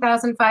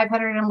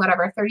 $15,500 and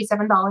whatever,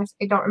 $37.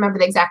 I don't remember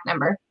the exact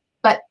number,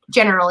 but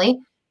generally.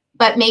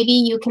 But maybe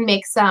you can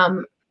make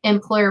some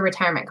employer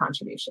retirement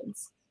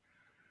contributions.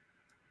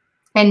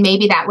 And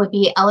maybe that would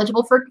be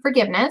eligible for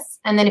forgiveness.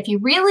 And then if you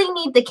really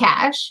need the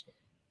cash,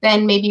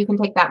 then maybe you can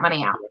take that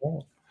money out.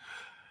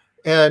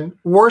 And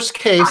worst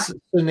case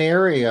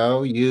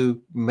scenario,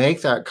 you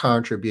make that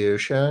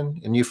contribution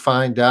and you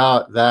find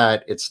out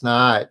that it's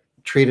not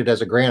treated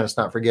as a grant, it's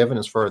not forgiven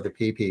as for the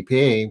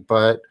PPP,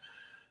 but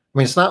I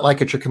mean, it's not like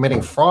you're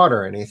committing fraud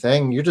or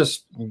anything. You're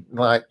just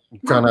like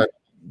gonna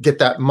get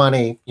that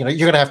money,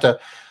 you're gonna have to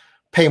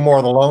pay more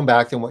of the loan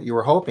back than what you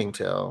were hoping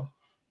to.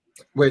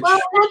 Which, well,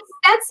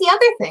 that's the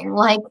other thing.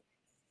 Like,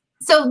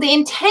 so the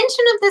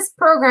intention of this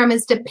program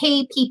is to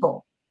pay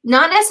people.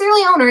 Not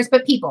necessarily owners,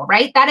 but people,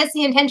 right? That is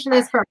the intention of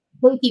this program,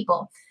 pay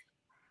people.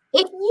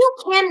 If you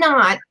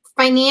cannot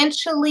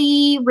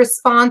financially,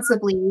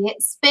 responsibly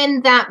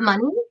spend that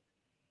money,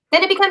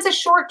 then it becomes a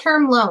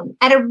short-term loan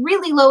at a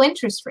really low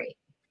interest rate.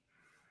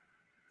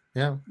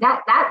 Yeah.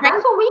 That's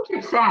what we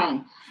keep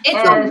saying.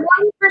 It's a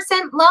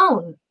 1%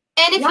 loan.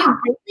 And if you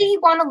really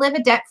want to live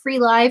a debt-free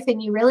life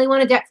and you really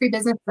want a debt-free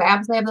business, I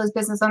absolutely have those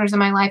business owners in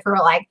my life who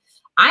are like,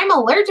 I'm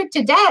allergic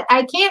to debt.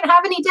 I can't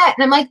have any debt.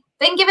 And I'm like,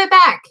 then give it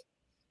back.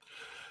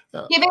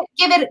 Give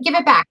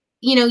it back.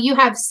 You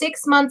have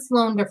 6 months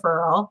loan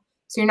deferral,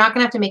 so you're not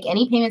going to have to make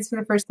any payments for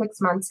the first 6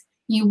 months.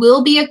 You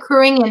will be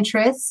accruing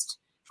interest.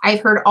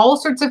 I've heard all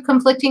sorts of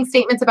conflicting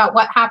statements about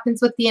what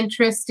happens with the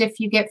interest if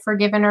you get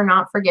forgiven or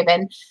not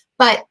forgiven,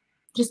 but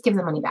just give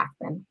the money back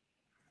then.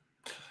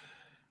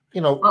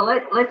 Well,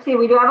 let's see.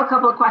 We do have a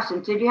couple of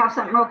questions. Did you have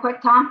something real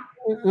quick, Tom?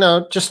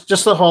 No, just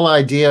the whole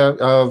idea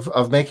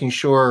of making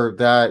sure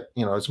that,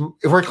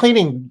 if we're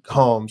cleaning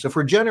homes, if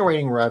we're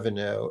generating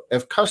revenue,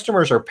 if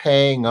customers are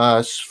paying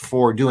us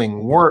for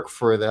doing work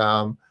for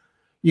them,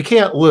 you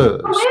can't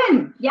lose.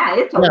 Win. Yeah,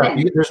 it's a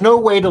win. There's no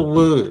way to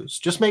lose.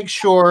 Just make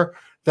sure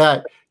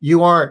that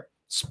you aren't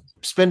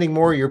spending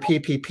more of your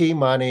PPP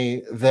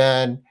money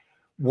than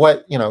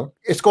what,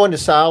 it's going to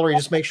salary.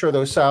 Just make sure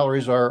those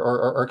salaries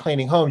are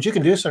cleaning homes. You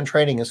can do some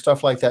training and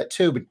stuff like that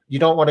too, but you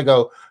don't want to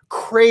go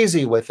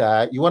crazy with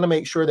that. You want to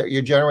make sure that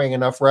you're generating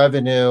enough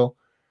revenue,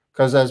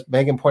 because as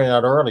Megan pointed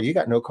out earlier, you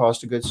got no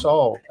cost of goods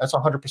sold. That's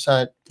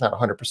 100%, not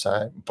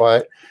 100%,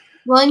 but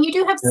well, and you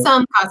do have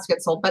some cost of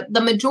goods sold, but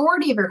the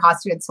majority of your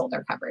cost of goods sold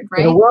are covered,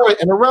 right?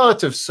 In a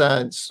relative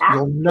sense,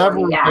 you'll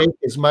never make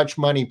as much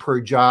money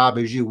per job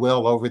as you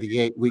will over the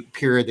 8-week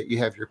period that you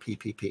have your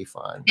PPP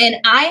fund. And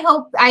I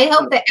hope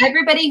that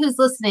everybody who's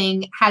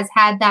listening has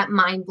had that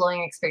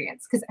mind-blowing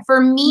experience. Because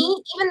for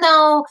me, even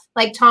though,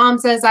 like Tom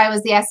says, I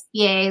was the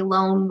SBA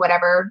loan,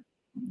 whatever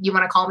you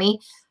want to call me,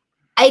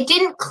 it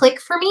didn't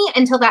click for me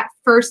until that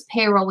first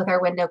payroll with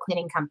our window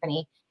cleaning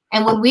company.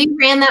 And when we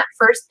ran that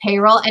first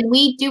payroll, and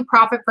we do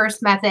profit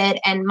first method,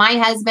 and my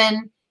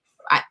husband,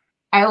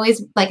 I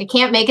always I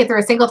can't make it through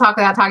a single talk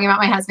without talking about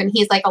my husband.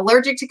 He's like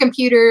allergic to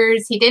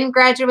computers. He didn't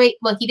graduate.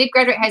 Well, he did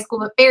graduate high school,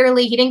 but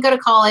barely. He didn't go to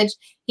college.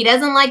 He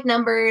doesn't like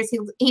numbers.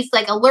 He's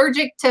like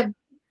allergic to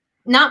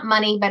not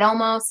money, but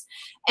almost.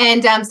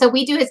 And so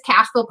we do his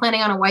cash flow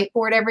planning on a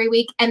whiteboard every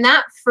week. And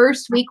that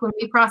first week when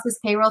we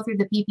processed payroll through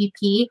the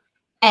PPP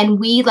and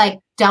we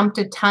dumped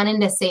a ton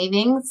into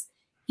savings,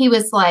 he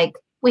was like,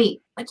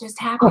 wait, what just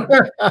happened?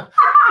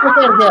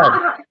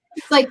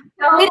 It's like,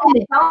 wait a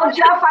minute. Tell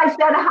Jeff I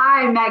said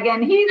hi,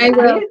 Megan. He's an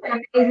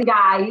amazing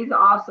guy. He's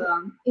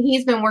awesome.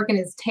 He's been working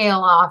his tail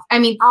off. I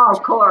mean, oh,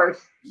 of course.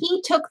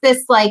 He took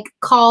this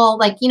call,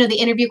 the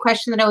interview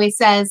question that always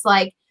says,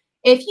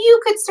 if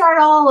you could start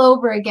all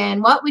over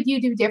again, what would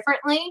you do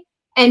differently?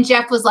 And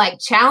Jeff was like,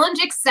 challenge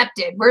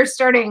accepted. We're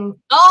starting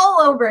all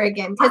over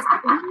again. Because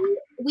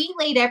we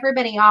laid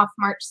everybody off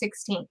March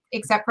 16th,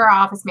 except for our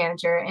office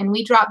manager. And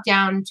we dropped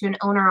down to an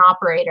owner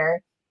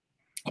operator.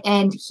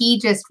 And he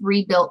just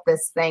rebuilt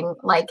this thing.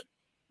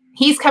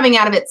 He's coming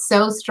out of it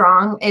so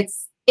strong.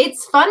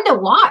 It's fun to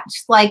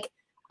watch.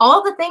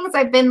 All the things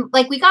I've been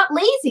we got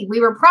lazy.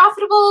 We were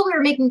profitable. We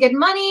were making good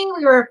money.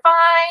 We were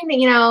fine.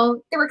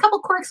 There were a couple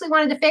quirks we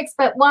wanted to fix,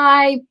 but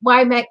why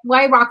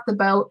rock the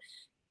boat?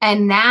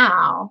 And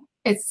now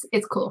it's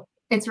cool.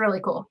 It's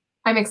really cool.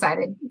 I'm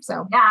excited.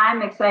 So yeah,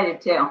 I'm excited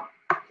too.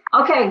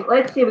 Okay,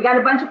 let's see. We got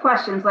a bunch of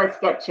questions. Let's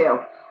get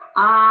to.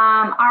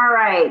 All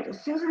right.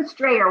 Susan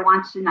Strayer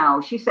wants to know.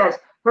 She says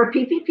her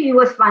PPP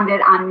was funded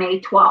on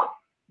May 12th.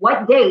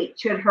 What date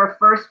should her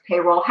first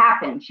payroll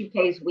happen? She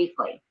pays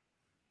weekly.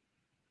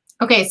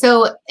 Okay,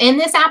 so in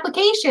this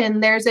application,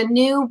 there's a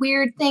new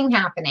weird thing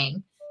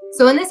happening.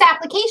 So in this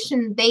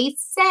application, they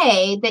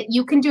say that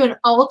you can do an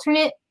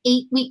alternate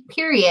 8-week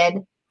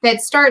period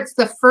that starts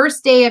the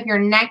first day of your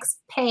next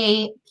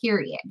pay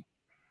period.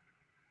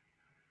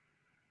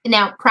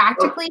 Now,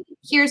 practically,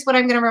 here's what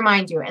I'm going to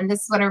remind you, and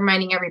this is what I'm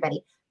reminding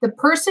everybody. The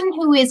person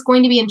who is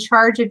going to be in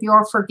charge of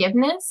your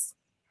forgiveness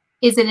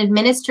is an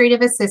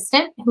administrative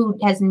assistant who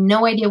has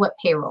no idea what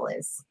payroll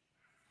is.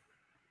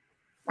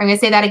 I'm going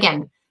to say that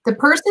again. The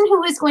person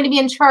who is going to be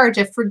in charge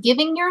of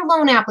forgiving your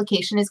loan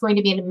application is going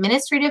to be an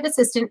administrative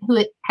assistant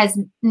who has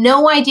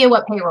no idea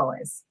what payroll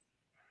is.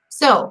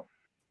 So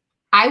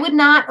I would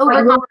not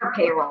overcome what your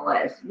payroll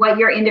is, what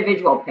your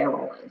individual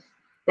payroll is.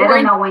 They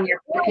don't know when your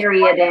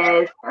period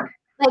is.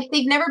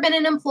 They've never been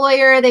an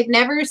employer. They've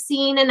never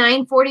seen a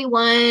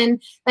 941.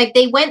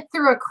 They went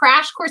through a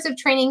crash course of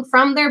training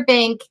from their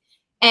bank,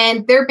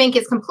 and their bank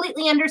is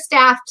completely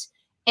understaffed.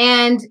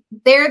 And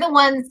they're the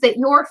ones that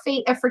your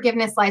fate of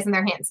forgiveness lies in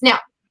their hands. Now,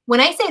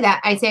 when I say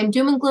that, I say I'm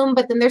doom and gloom,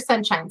 but then there's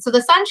sunshine. So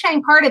the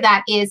sunshine part of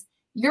that is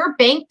your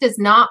bank does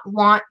not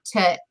want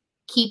to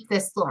keep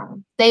this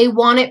loan. They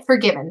want it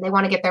forgiven. They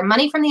want to get their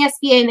money from the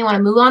SBA and they want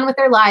to move on with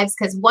their lives,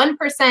 because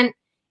 1%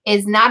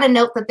 is not a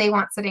note that they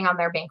want sitting on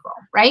their bankroll,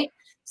 right?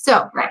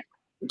 So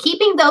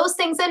keeping those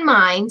things in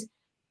mind,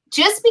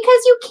 just because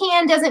you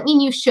can doesn't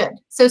mean you should.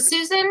 So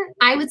Susan,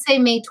 I would say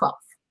May 12th.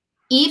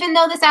 Even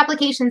though this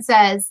application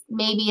says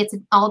maybe it's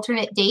an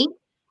alternate date,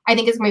 I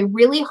think it's going to be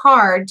really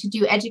hard to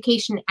do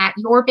education at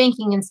your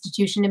banking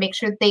institution to make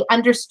sure that they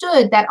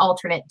understood that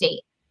alternate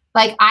date.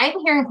 I'm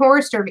hearing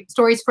horror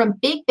stories from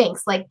big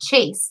banks like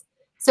Chase.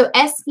 So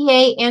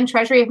SBA and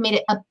Treasury have made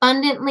it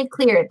abundantly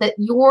clear that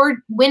your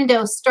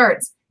window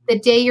starts the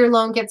day your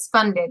loan gets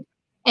funded.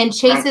 And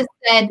Chase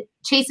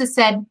has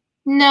said,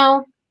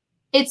 no,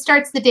 it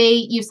starts the day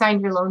you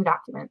signed your loan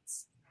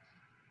documents.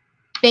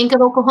 Bank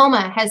of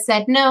Oklahoma has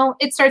said, no,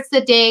 it starts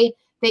the day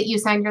that you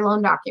signed your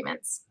loan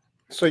documents.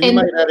 So you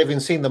might not even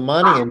seen the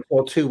money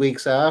until 2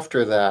 weeks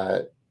after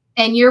that.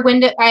 And your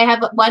window, I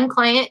have one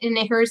client and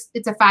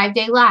it's a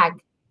 5-day lag.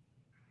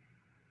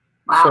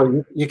 Wow.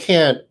 So you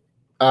can't,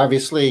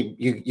 obviously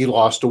you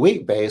lost a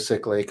week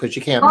basically, because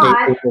you can't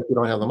pay people if you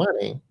don't have the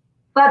money.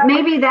 But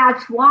maybe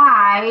that's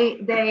why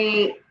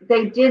they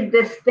did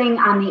this thing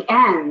on the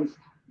ends.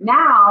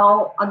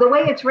 Now, the way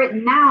it's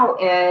written now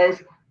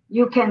is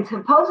you can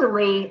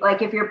supposedly,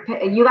 if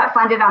you got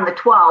funded on the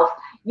 12th,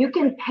 you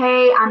can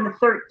pay on the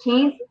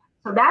 13th.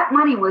 So that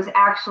money was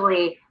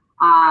actually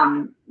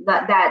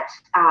that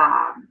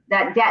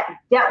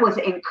debt was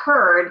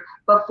incurred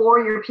before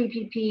your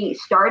PPP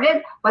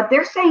started, but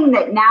they're saying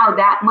that now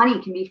that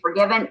money can be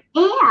forgiven.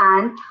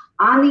 And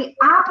on the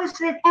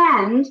opposite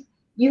end,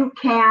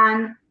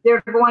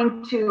 they're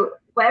going to,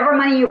 whatever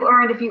money you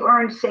earned, if you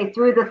earned, say,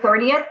 through the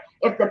 30th,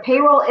 if the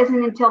payroll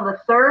isn't until the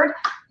 3rd,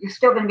 you're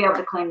still going to be able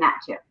to claim that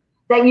too.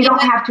 That you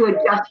don't have to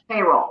adjust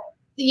payroll.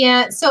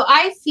 Yeah. So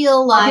I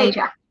feel like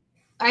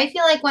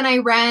when I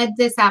read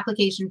this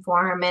application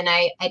form and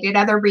I did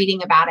other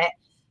reading about it,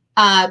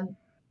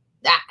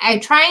 I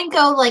try and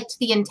go like to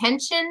the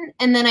intention,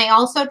 and then I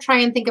also try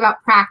and think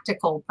about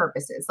practical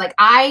purposes. Like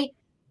I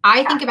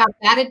think about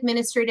that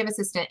administrative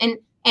assistant, and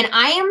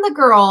I am the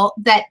girl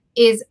that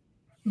is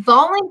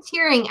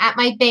volunteering at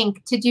my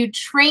bank to do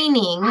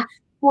training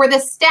for the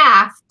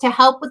staff to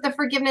help with the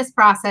forgiveness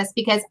process,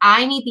 because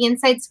I need the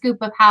inside scoop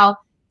of how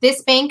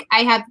this bank,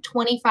 I have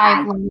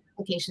 25 loan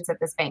applications at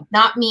this bank,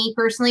 not me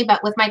personally,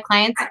 but with my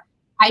clients.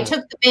 I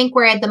took the bank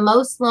where I had the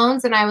most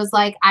loans, and I was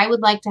like, I would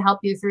like to help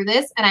you through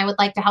this, and I would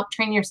like to help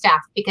train your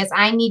staff, because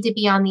I need to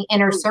be on the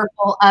inner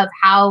circle of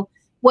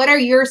what are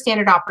your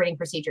standard operating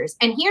procedures?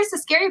 And here's the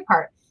scary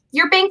part.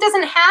 Your bank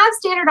doesn't have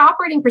standard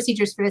operating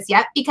procedures for this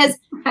yet, because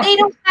they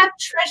don't have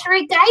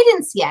Treasury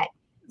guidance yet.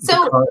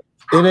 So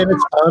and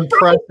it's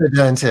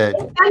unprecedented.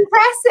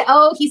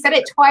 Oh, he said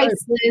it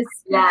twice, Liz.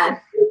 Yes.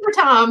 For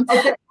Tom.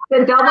 It's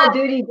a double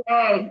duty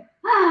day.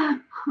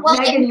 Well,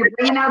 Megan, you're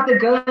bringing out the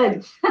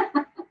goods.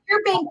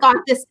 Your bank got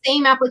the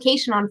same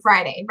application on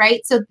Friday,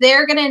 right? So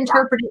they're going to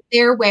interpret it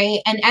their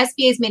way. And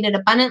SBA has made it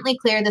abundantly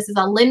clear this is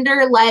a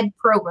lender-led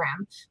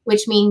program,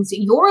 which means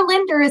your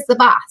lender is the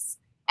boss.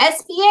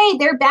 SBA,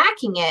 they're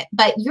backing it,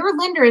 but your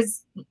lender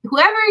is,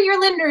 whoever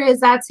your lender is,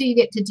 that's who you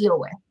get to deal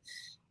with.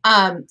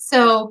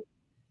 So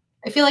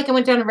I feel like I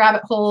went down a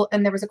rabbit hole,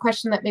 and there was a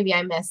question that maybe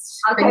I missed.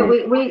 Okay,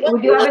 we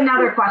do have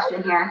another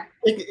question here.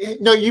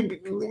 No,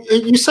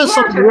 you said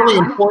something really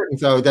important,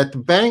 though, that the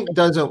bank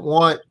doesn't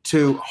want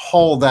to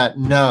hold that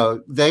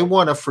note. They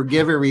want to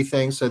forgive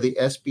everything, so the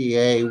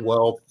SBA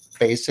will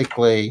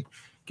basically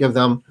give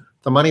them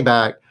the money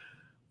back.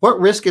 What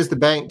risk is the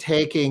bank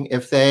taking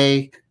if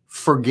they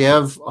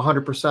forgive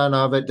 100%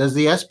 of it? Does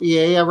the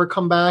SBA ever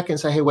come back and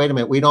say, hey, wait a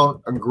minute, we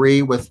don't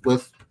agree with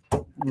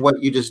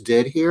what you just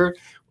did here?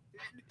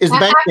 Is the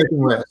bank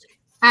taking risk?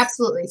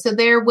 Absolutely. So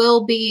there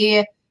will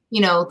be,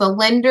 so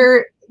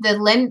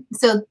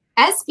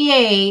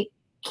SBA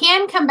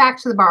can come back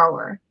to the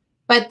borrower,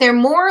 but they're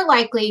more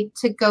likely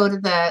to go to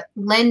the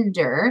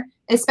lender,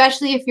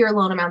 especially if your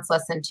loan amount's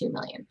less than $2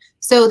 million.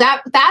 So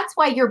that's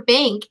why your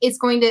bank is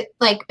going to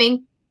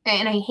bank.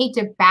 And I hate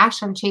to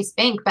bash on Chase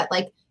Bank, but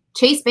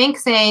Chase Bank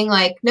saying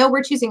no,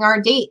 we're choosing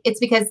our date. It's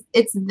because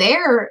it's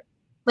their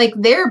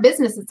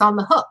business. It's on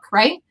the hook,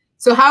 right?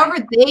 So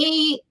however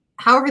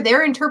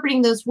they're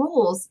interpreting those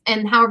rules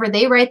and however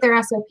they write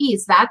their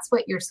SOPs, that's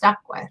what you're stuck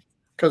with.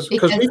 Because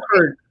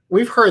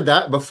we've heard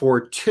that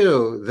before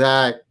too,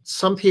 that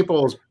some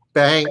people's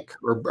bank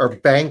or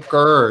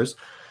bankers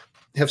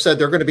have said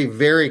they're going to be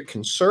very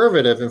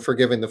conservative in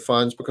forgiving the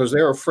funds because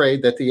they're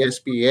afraid that the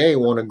SBA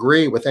won't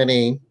agree with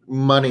any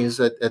monies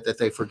that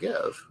they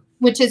forgive.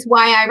 Which is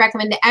why I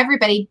recommend to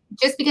everybody,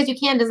 just because you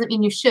can doesn't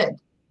mean you should.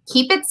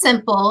 Keep it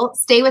simple,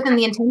 stay within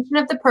the intention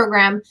of the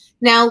program.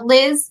 Now,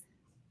 Liz,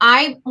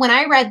 when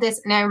I read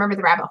this, and I remember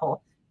the rabbit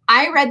hole,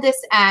 I read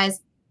this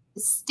as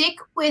stick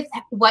with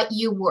what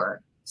you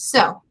were.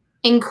 So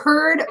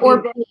incurred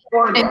or paid,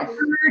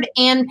 incurred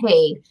and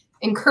paid,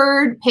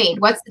 incurred, paid.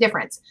 What's the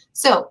difference?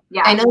 So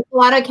I know a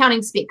lot of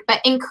accounting speak,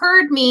 but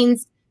incurred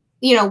means,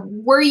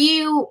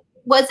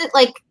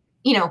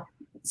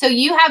 so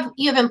you have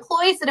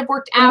employees that have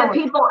worked hours.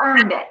 The people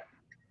earned it.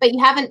 But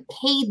you haven't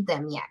paid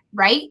them yet,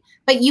 right?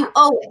 But you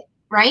owe it,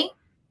 right?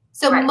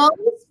 So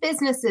most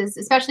businesses,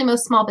 especially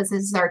most small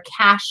businesses, are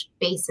cash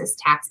basis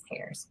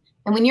taxpayers.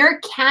 And when you're a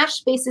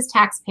cash basis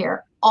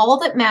taxpayer, all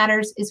that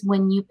matters is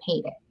when you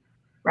paid it,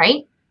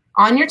 right?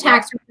 On your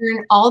tax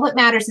return, all that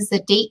matters is the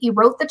date you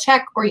wrote the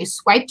check or you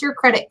swiped your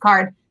credit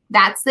card.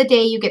 That's the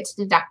day you get to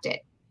deduct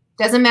it.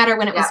 Doesn't matter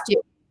when it was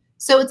due.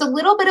 So it's a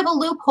little bit of a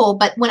loophole,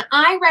 but when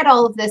I read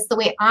all of this, the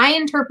way I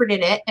interpreted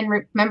it, and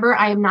remember,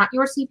 I am not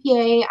your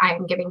CPA, I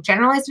am giving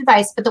generalized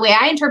advice, but the way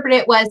I interpret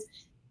it was,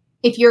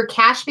 if you're a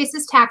cash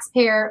basis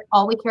taxpayer,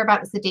 all we care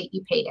about is the date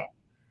you paid it.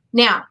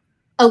 Now,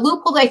 a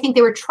loophole that I think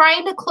they were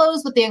trying to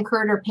close with the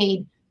incurred or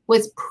paid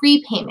was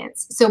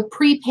prepayments. So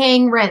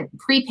prepaying rent,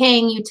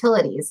 prepaying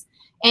utilities.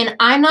 And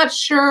I'm not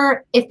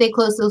sure if they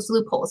closed those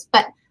loopholes,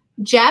 but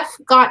Jeff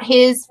got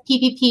his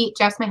PPP,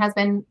 Jeff's my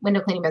husband,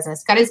 window cleaning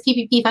business, got his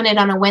PPP funded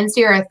on a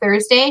Wednesday or a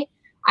Thursday.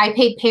 I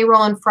paid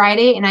payroll on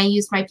Friday and I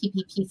used my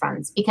PPP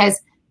funds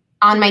because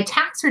on my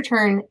tax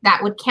return,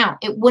 that would count.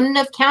 It wouldn't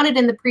have counted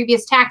in the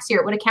previous tax year.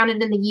 It would have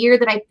counted in the year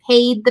that I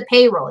paid the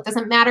payroll. It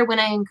doesn't matter when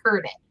I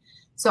incurred it.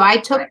 So I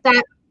took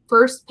that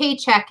first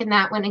paycheck and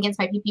that went against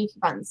my PPP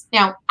funds.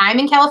 Now, I'm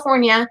in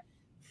California,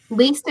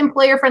 least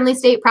employer-friendly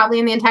state probably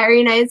in the entire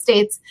United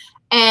States.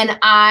 And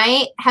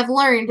I have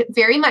learned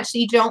very much that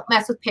you don't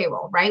mess with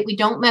payroll, right? We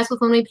don't mess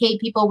with when we pay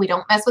people. We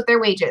don't mess with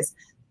their wages.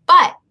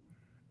 But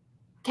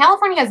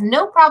California has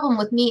no problem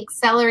with me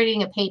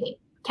accelerating a pay date.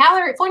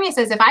 California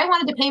says if I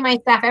wanted to pay my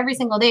staff every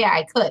single day,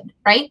 I could,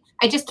 right?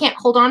 I just can't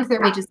hold on to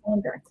their wages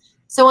longer.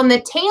 So on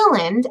the tail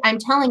end, I'm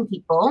telling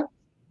people,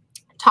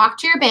 talk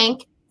to your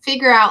bank,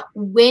 figure out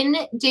when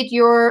did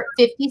your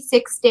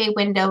 56-day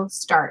window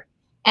start.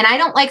 And I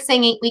don't like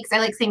saying 8 weeks. I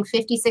like saying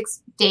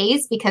 56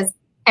 days because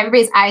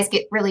everybody's eyes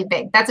get really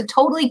big. That's a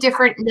totally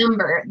different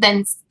number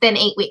than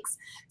 8 weeks.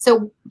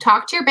 So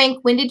talk to your bank.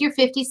 When did your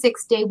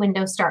 56-day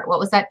window start? What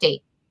was that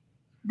date?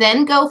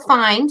 Then go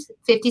find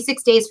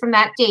 56 days from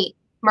that date.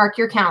 Mark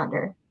your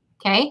calendar.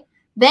 Okay.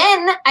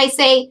 Then I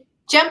say,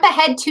 jump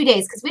ahead 2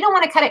 days because we don't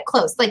want to cut it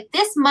close. Like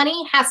this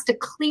money has to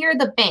clear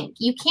the bank.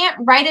 You can't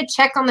write a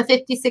check on the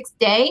 56th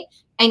day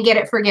and get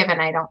it forgiven,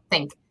 I don't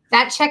think.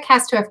 That check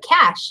has to have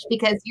cash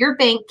because your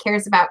bank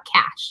cares about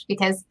cash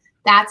because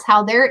that's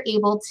how they're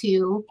able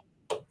to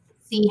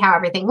see how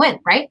everything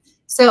went, right?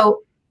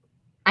 So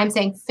I'm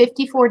saying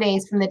 54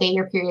 days from the day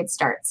your period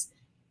starts.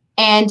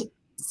 And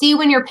see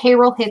when your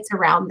payroll hits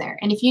around there.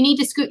 And if you need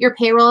to scoot your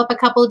payroll up a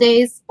couple of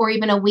days or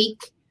even a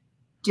week,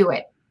 do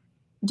it.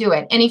 Do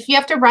it. And if you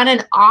have to run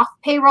an off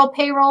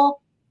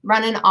payroll,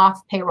 run an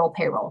off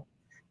payroll.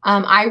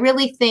 I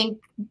really think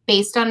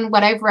based on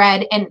what I've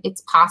read, and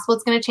it's possible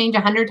it's going to change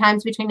 100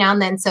 times between now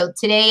and then. So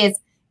today is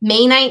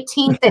May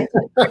 19th at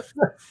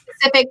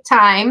Pacific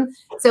time.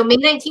 So May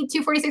 19th,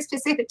 2:46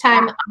 Pacific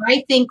time.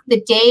 I think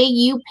the day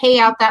you pay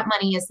out that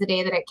money is the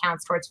day that it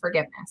counts towards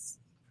forgiveness.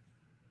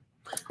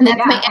 And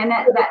that's and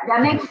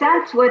that makes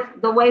sense with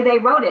the way they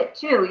wrote it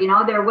too. You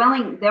know,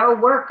 they'll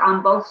work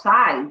on both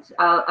sides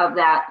of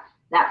that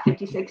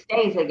 56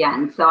 days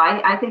again. So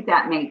I think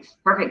that makes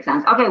perfect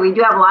sense. Okay, we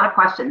do have a lot of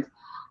questions.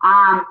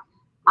 I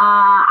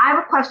have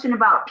a question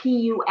about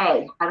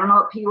PUA. I don't know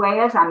what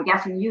PUA is. I'm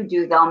guessing you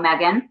do though,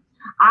 Megan.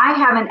 I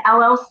have an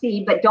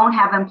LLC but don't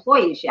have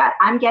employees yet.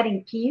 I'm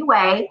getting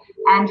PUA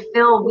and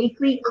fill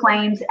weekly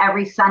claims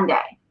every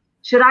Sunday.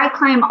 Should I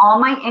claim all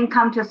my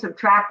income to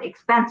subtract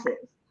expenses?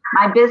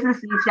 My business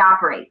needs to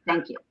operate.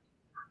 Thank you.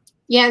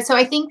 Yeah, so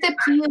I think the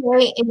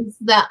PUA is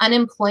the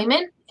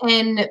unemployment,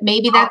 and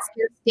maybe that's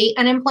your state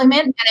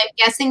unemployment. And I'm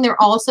guessing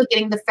they're also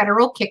getting the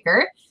federal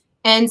kicker.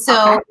 And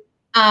so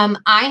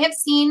I have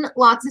seen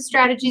lots of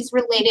strategies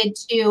related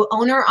to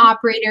owner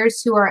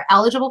operators who are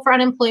eligible for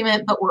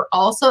unemployment, but were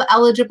also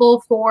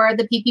eligible for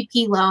the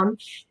PPP loan.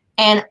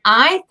 And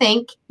I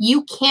think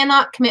you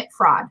cannot commit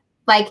fraud.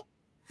 Like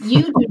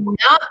you do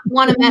not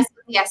want to mess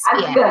with the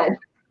SBA. That's good.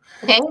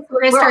 Okay, so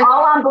we're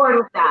all on board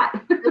with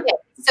that. Okay,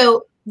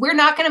 so we're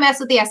not going to mess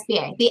with the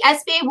SBA. The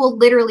SBA will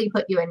literally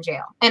put you in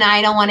jail, and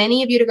I don't want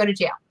any of you to go to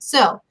jail.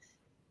 So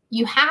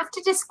you have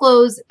to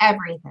disclose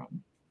everything.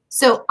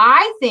 So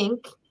I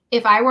think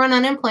if I were on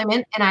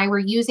unemployment and I were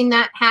using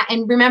that hat,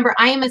 and remember,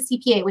 I am a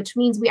CPA, which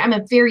means I'm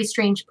a very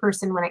strange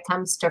person when it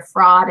comes to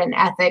fraud and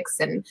ethics,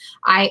 and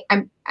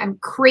I'm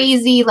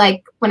crazy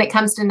like when it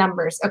comes to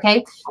numbers.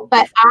 Okay,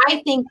 but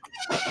I think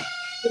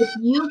if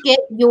you get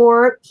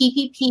your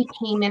PPP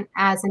payment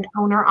as an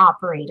owner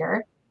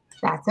operator,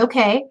 that's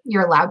okay.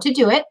 You're allowed to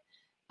do it,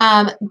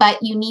 but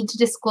you need to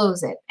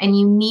disclose it, and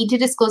you need to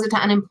disclose it to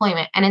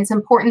unemployment. And it's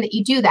important that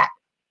you do that.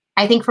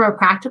 I think from a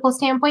practical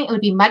standpoint, it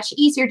would be much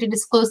easier to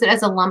disclose it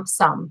as a lump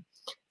sum.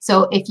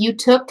 So if you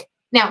took,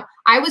 now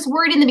I was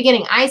worried in the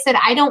beginning. I said,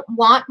 I don't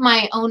want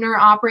my owner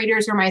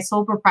operators or my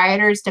sole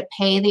proprietors to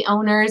pay the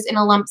owners in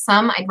a lump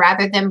sum. I'd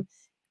rather them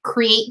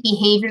create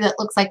behavior that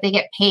looks like they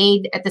get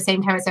paid at the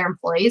same time as their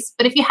employees.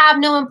 But if you have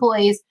no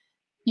employees,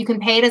 you can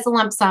pay it as a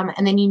lump sum,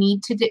 and then you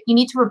need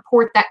to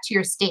report that to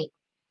your state.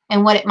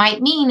 And what it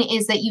might mean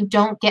is that you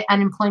don't get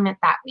unemployment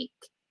that week,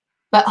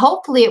 but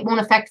hopefully it won't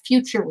affect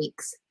future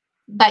weeks.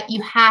 But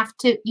you have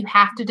to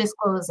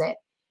disclose it.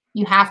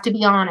 You have to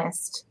be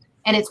honest.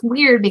 And it's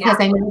weird because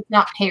I know it's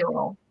not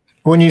payroll.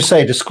 When you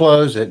say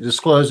disclose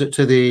it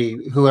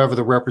to whoever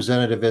the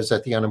representative is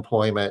at the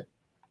unemployment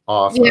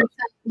office. Yeah,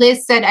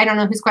 Liz said, I don't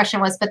know whose question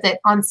was, but that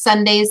on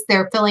Sundays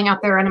they're filling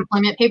out their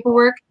unemployment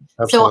paperwork.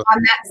 Absolutely. So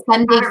on that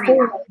Sunday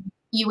form,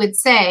 you would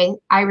say,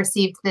 I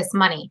received this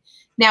money.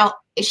 Now,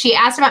 she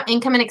asked about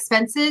income and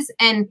expenses,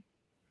 and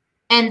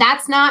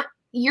that's not,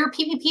 your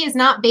PPP is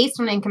not based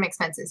on income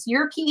expenses.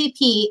 Your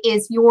PPP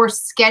is your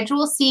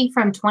Schedule C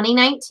from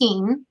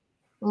 2019,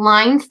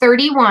 line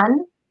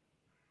 31,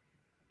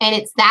 and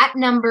it's that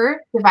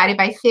number divided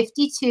by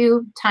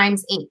 52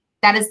 times 8.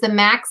 That is the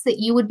max that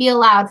you would be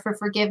allowed for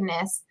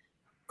forgiveness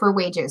for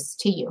wages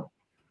to you.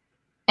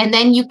 And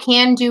then you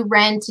can do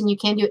rent, and you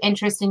can do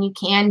interest, and you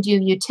can do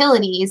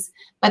utilities,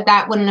 but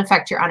that wouldn't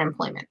affect your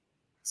unemployment.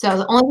 So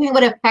the only thing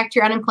that would affect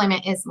your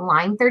unemployment is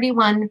line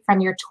 31 from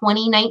your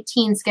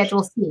 2019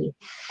 Schedule C.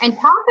 And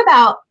talk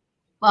about,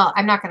 well,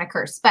 I'm not going to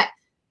curse, but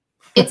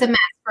it's a mess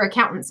for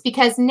accountants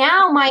because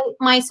now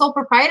my sole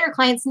proprietor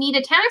clients need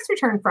a tax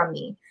return from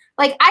me.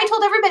 Like I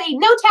told everybody,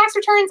 no tax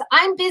returns.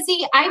 I'm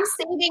busy. I'm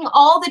saving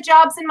all the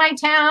jobs in my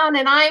town,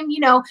 and I'm,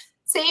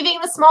 saving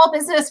the small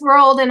business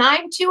world, and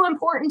I'm too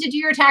important to do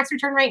your tax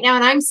return right now,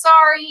 and I'm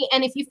sorry,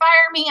 and if you fire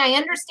me, I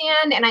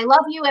understand, and I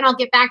love you, and I'll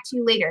get back to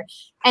you later.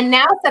 And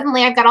now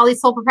suddenly I've got all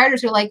these sole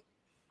proprietors who are like,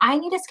 I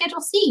need a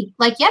Schedule C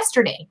like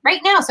yesterday, right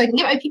now, so I can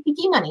get my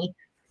PPP money.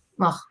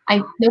 Well,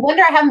 no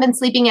wonder I haven't been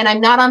sleeping and I'm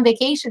not on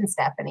vacation,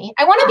 Stephanie.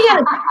 I want to be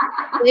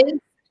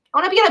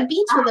on a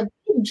beach with a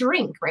big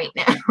drink right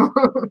now.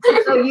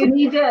 So you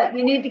need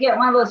to get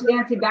one of those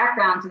fancy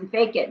backgrounds and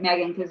fake it,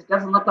 Megan, because it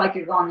doesn't look like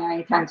you're going there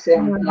anytime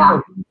soon. Yeah.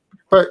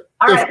 But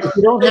if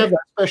you don't have that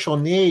special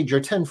need,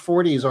 your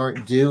 1040s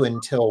aren't due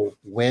until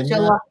when?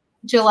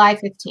 July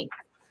 15th.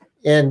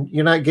 And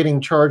you're not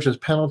getting charged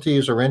with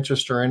penalties or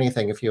interest or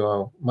anything if you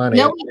owe money.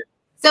 No.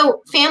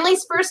 So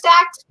Families First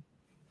Act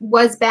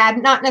was bad,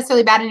 not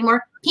necessarily bad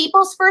anymore.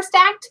 People's First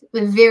Act,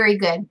 very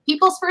good.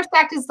 People's First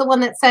Act is the one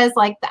that says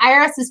like the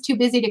IRS is too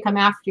busy to come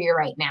after you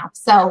right now.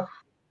 So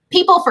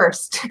people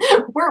first.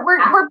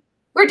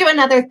 we're doing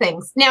other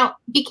things. Now,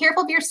 be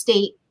careful of your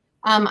state.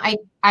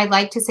 I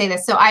like to say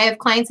this. So I have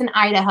clients in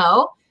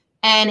Idaho,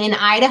 and in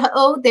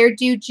Idaho, they're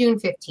due June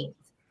 15th,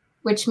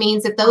 which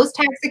means that those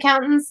tax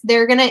accountants,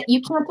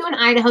 you can't do an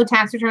Idaho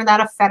tax return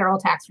without a federal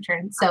tax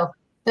return. So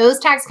those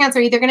tax accounts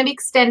are either going to be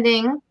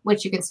extending,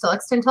 which you can still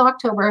extend till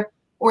October,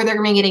 or they're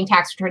going to be getting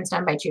tax returns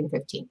done by June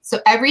 15th. So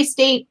every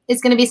state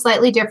is going to be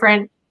slightly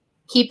different.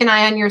 Keep an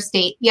eye on your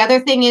state. The other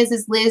thing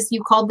is Liz,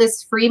 you called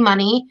this free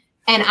money,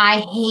 and I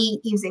hate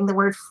using the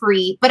word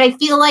free, but I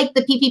feel like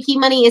the PPP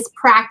money is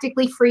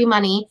practically free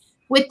money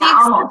with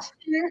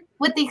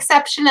the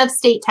exception of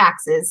state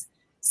taxes.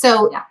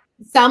 So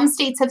some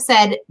states have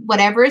said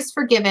whatever is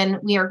forgiven,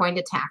 we are going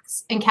to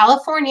tax. And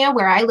California,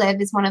 where I live,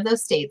 is one of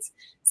those states.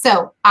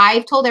 So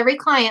I've told every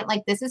client,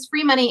 like, this is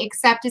free money,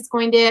 except it's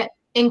going to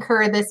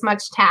incur this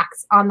much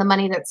tax on the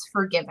money that's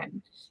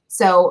forgiven.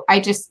 So I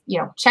just,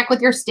 check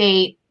with your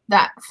state.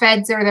 That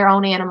feds are their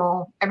own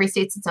animal. Every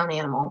state's its own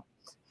animal.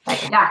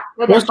 Wasn't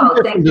there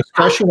some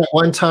discussion at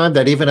one time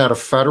that even at a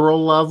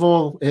federal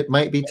level, it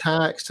might be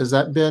taxed? Has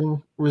that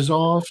been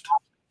resolved?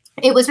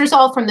 It was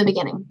resolved from the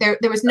beginning. There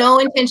was no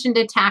intention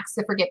to tax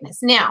the forgiveness.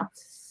 Now,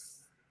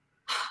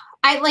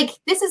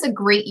 this is a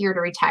great year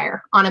to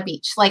retire on a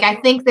beach. Like, I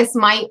think this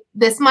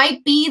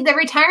might be the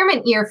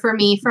retirement year for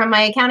me from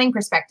my accounting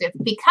perspective,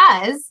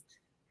 because,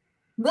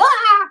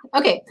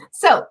 okay,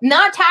 so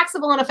not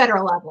taxable on a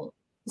federal level.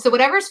 So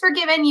whatever's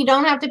forgiven, you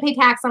don't have to pay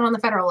tax on the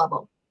federal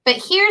level. But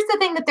here's the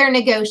thing that they're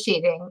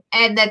negotiating,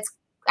 and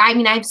I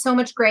have so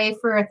much gray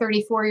for a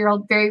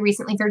 34-year-old, very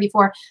recently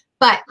 34,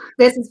 but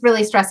this is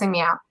really stressing me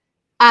out.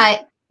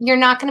 You're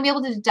not going to be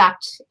able to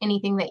deduct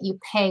anything that you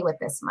pay with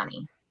this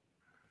money.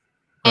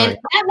 And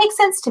that makes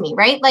sense to me,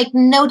 right? Like,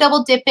 no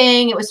double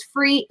dipping. It was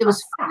free. It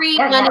was free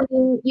money.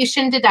 You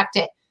shouldn't deduct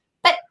it.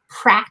 But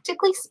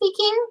practically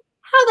speaking,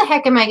 how the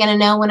heck am I going to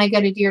know when I go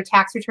to do your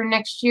tax return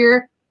next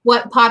year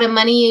what pot of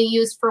money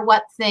you used for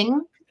what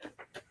thing?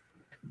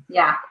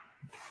 Yeah.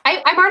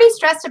 I'm already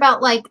stressed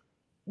about like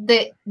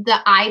the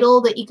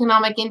EIDL, the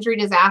economic injury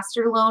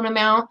disaster loan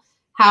amount,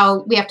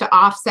 how we have to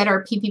offset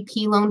our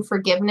PPP loan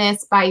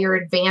forgiveness by your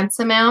advance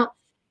amount.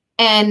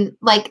 And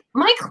like,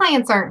 my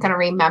clients aren't going to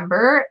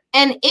remember.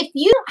 And if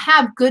you don't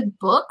have good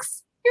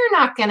books, you're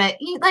not going to,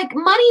 like,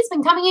 money's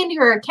been coming into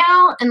your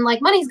account and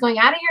like money's going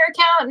out of your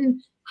account.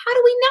 And how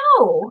do we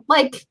know?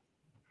 Like,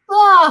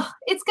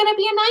 it's going to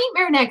be a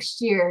nightmare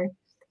next year.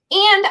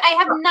 And I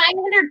have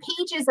 900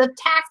 pages of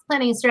tax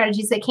planning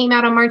strategies that came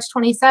out on March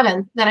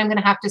 27th that I'm going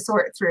to have to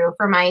sort through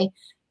for my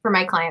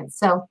clients.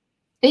 So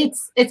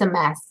it's a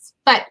mess.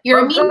 But your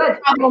immediate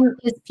problem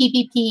is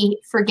PPP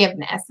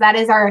forgiveness. That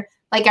is our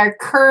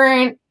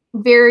current,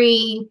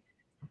 very,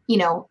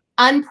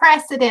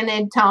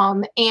 unprecedented,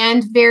 Tom,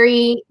 and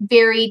very,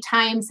 very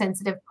time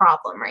sensitive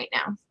problem right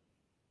now.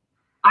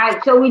 All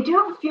right. So we do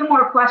have a few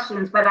more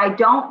questions, but I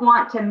don't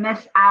want to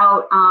miss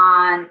out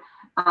on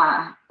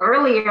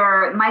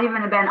earlier, it might even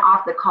have been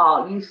off the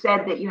call. You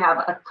said that you have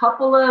a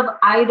couple of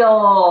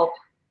EIDL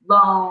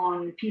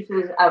loan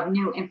pieces of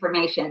new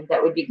information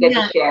that would be good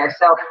to share.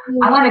 So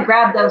I want to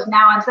grab those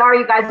now. I'm sorry,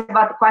 you guys,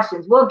 about the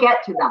questions. We'll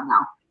get to them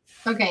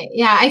though. Okay.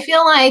 Yeah. I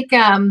feel like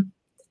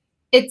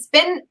it's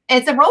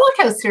a roller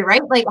coaster,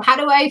 right? Like, how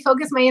do I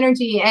focus my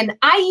energy? And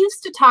I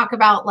used to talk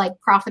about like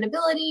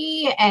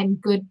profitability and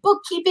good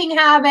bookkeeping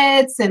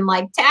habits and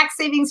like tax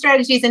saving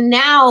strategies. And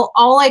now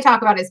all I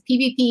talk about is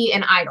PPP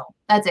and EIDL.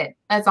 That's it.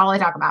 That's all I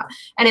talk about.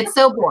 And it's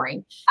so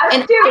boring.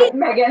 Us too,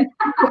 Megan.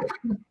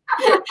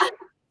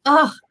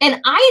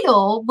 And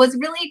EIDL was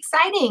really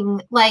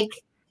exciting like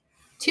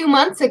 2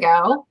 months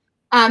ago,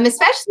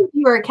 especially if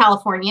you were a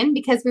Californian,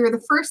 because we were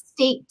the first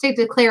state to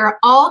declare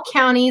all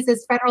counties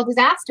as federal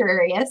disaster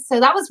areas. So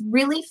that was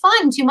really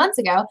fun 2 months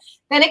ago.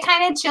 Then it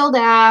kind of chilled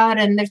out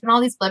and there's been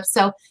all these blips.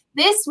 So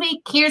this week,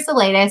 here's the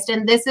latest.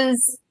 And this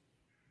is,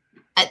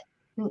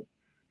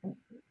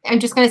 I'm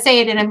just going to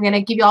say it, and I'm going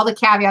to give you all the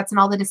caveats and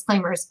all the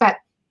disclaimers. But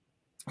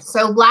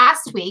so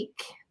last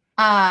week,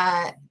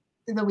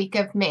 the week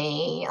of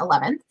May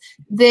 11th,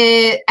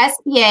 the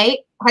SBA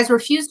has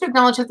refused to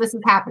acknowledge that this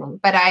is happening,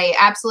 but I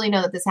absolutely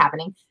know that this is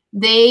happening.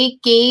 They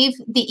gave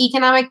the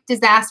economic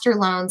disaster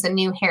loans a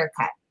new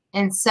haircut.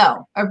 And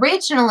so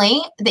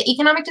originally, the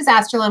economic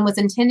disaster loan was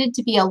intended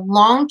to be a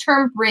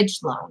long-term bridge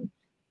loan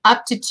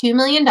up to $2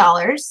 million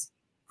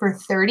for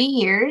 30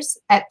 years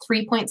at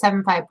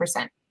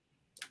 3.75%.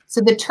 So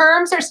the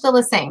terms are still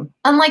the same,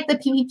 unlike the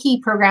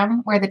PPP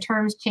program where the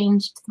terms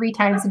changed 3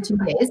 times in 2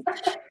 days.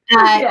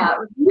 Yeah,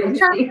 the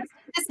terms are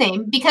the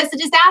same because the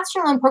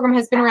disaster loan program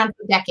has been around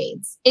for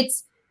decades.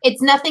 It's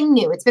nothing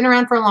new. It's been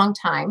around for a long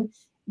time.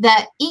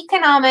 The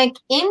economic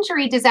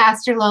injury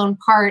disaster loan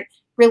part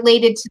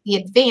related to the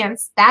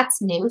advance,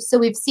 that's new. So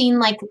we've seen,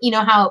 like, you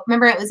know how,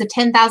 remember it was a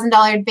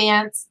 $10,000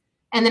 advance,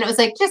 and then it was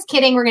like, just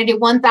kidding, we're going to do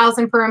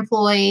 1,000 per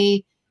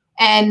employee,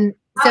 and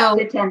so up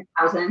to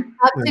 10,000.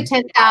 Up to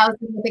 10,000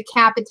 with a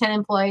cap of 10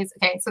 employees.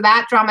 Okay, so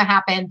that drama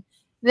happened.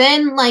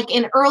 Then, like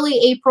in early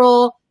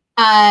April,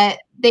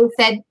 they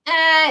said,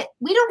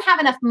 we don't have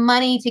enough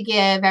money to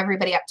give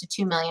everybody up to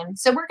 $2 million,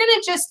 so we're going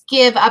to just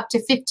give up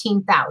to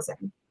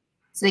 15,000.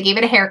 So they gave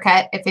it a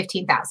haircut at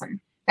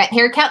 15,000. That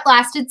haircut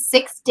lasted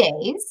 6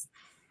 days.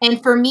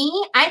 And for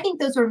me, I think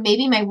those were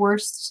maybe my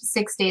worst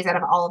 6 days out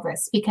of all of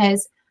this,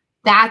 because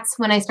that's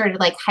when I started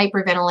like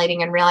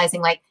hyperventilating and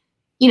realizing, like,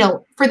 you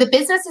know, for the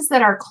businesses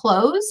that are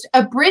closed,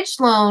 a bridge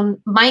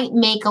loan might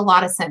make a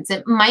lot of sense.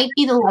 It might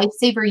be the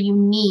lifesaver you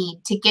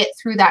need to get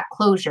through that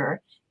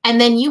closure.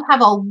 And then you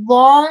have a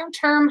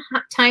long-term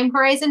time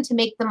horizon to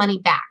make the money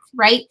back,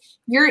 right?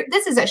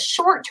 This is a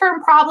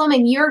short-term problem,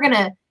 and you're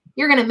gonna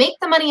make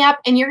the money up,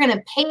 and you're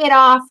gonna pay it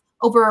off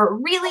over a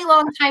really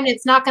long time, and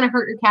it's not gonna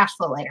hurt your cash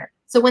flow later.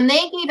 So when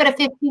they gave it a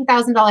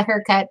 $15,000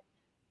 haircut,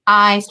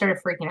 I started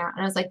freaking out,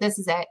 and I was like, this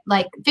is it.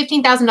 Like,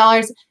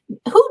 $15,000,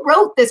 who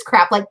wrote this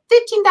crap? Like,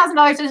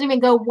 $15,000 doesn't even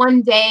go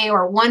 1 day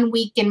or 1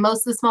 week in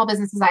most of the small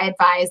businesses I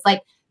advise.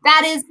 Like,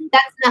 that's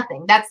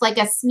nothing. That's like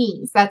a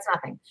sneeze. That's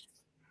nothing.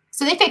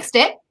 So they fixed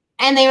it,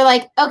 and they were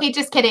like, okay,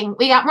 just kidding.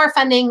 We got more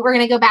funding. We're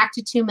going to go back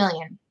to 2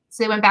 million.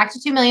 So they went back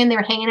to 2 million. They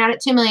were hanging out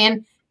at 2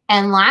 million.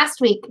 And last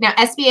week, now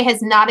SBA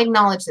has not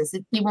acknowledged this.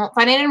 You won't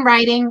find it in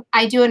writing.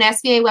 I do an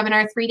SBA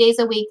webinar 3 days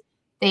a week.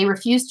 They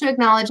refuse to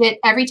acknowledge it.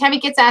 Every time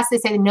it gets asked, they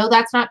say, no,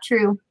 that's not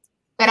true.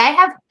 But I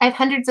have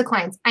hundreds of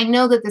clients. I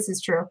know that this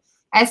is true.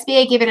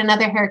 SBA gave it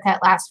another haircut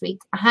last week,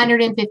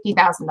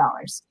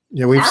 $150,000.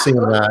 Yeah, we've seen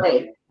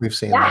that. We've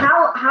seen that.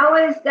 How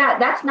is that?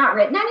 That's not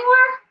written anywhere?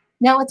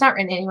 No, it's not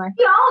written anywhere.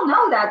 We all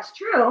know that's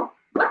true.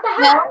 What the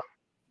heck? No,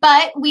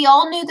 but we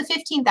all knew the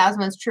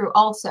 15,000 was true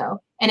also,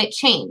 and it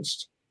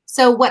changed.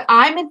 So what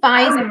I'm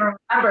advising. I don't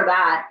remember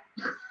that.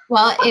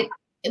 Well, it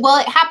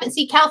happened.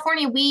 See,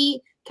 California,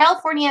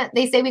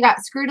 they say we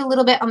got screwed a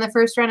little bit on the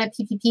first round of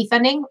PPP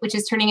funding, which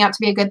is turning out to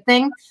be a good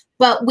thing.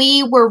 But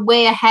we were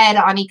way ahead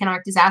on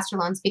economic disaster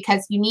loans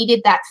because you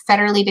needed that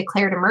federally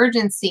declared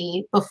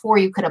emergency before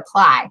you could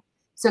apply.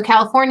 So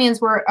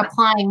Californians were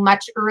applying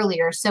much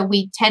earlier. So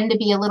we tend to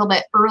be a little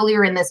bit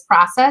earlier in this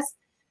process.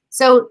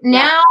 So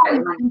now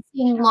I'm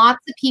seeing lots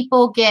of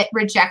people get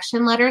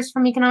rejection letters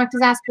from economic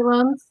disaster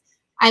loans.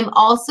 I'm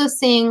also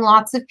seeing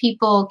lots of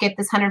people get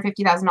this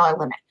 $150,000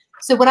 limit.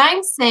 So what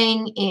I'm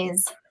saying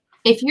is,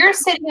 if you're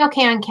sitting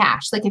okay on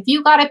cash, like if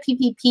you got a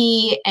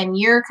PPP and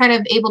you're kind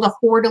of able to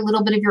hoard a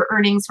little bit of your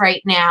earnings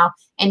right now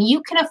and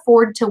you can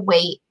afford to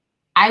wait,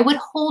 I would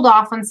hold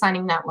off on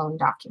signing that loan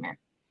document.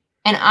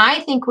 And I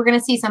think we're going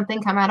to see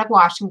something come out of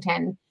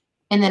Washington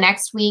in the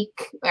next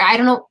week. I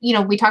don't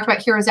know, we talked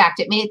about HEROES Act.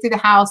 It made it through the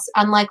House,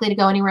 unlikely to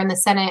go anywhere in the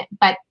Senate,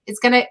 but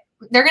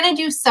they're going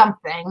to do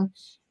something.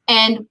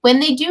 And when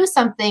they do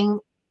something,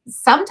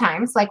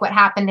 sometimes, like what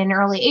happened in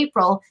early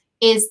April,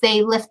 is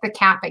they lift the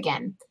cap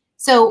again.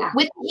 So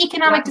with the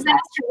economic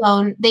disaster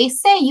loan, they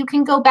say you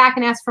can go back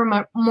and ask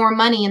for more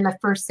money in the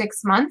first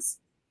 6 months.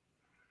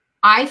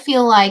 I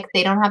feel like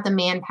they don't have the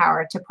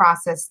manpower to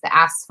process the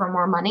asks for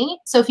more money.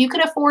 So if you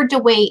could afford to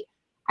wait,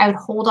 I would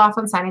hold off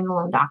on signing the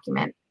loan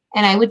document.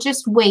 And I would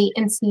just wait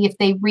and see if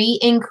they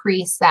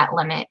re-increase that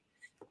limit.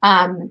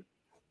 And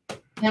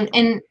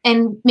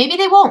maybe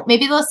they won't.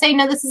 Maybe they'll say,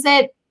 no, this is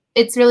it.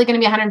 It's really going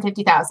to be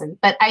 150,000.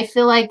 But I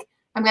feel like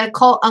I'm going to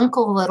call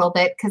uncle a little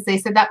bit because they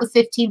said that was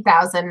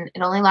 15,000.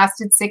 It only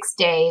lasted 6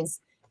 days,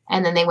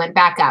 and then they went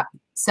back up.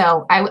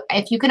 So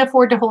if you can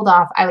afford to hold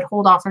off, I would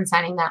hold off on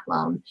signing that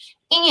loan.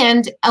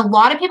 And a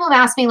lot of people have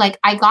asked me, like,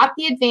 I got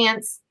the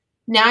advance.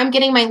 Now I'm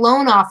getting my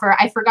loan offer.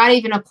 I forgot I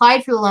even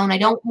applied for the loan. I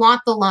don't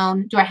want the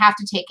loan. Do I have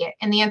to take it?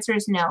 And the answer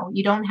is no,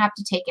 you don't have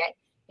to take it.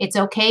 It's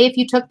okay if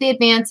you took the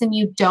advance and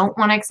you don't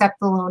want to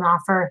accept the loan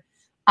offer.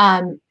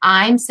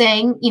 I'm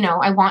saying,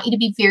 I want you to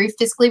be very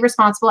fiscally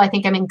responsible. I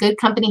think I'm in good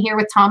company here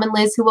with Tom and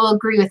Liz, who will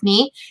agree with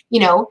me.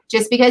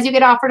 Just because you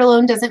get offered a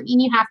loan doesn't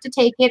mean you have to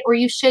take it or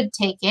you should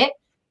take it.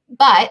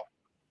 But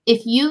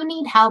if you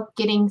need help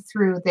getting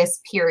through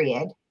this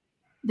period,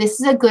 this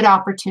is a good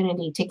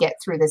opportunity to get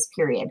through this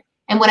period.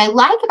 And what I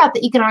like about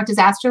the economic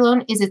disaster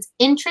loan is it's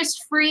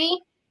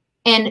interest-free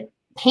and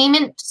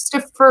payments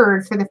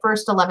deferred for the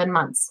first 11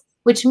 months,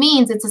 which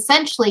means it's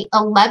essentially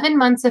 11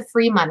 months of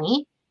free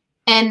money.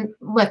 And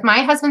with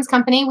my husband's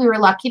company, we were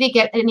lucky to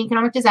get an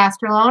economic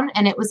disaster loan,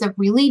 and it was a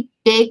really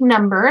big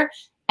number.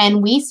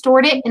 And we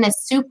stored it in a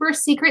super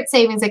secret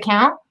savings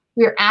account.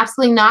 We are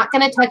absolutely not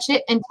going to touch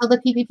it until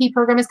the PPP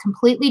program is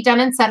completely done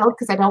and settled,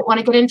 because I don't want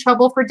to get in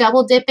trouble for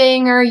double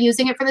dipping or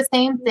using it for the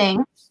same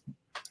thing.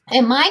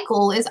 And my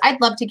goal is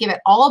I'd love to give it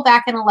all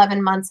back in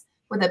 11 months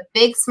with a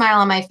big smile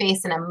on my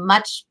face and a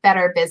much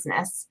better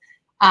business.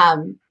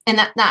 And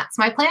that's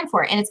my plan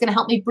for it. And it's going to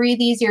help me breathe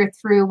easier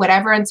through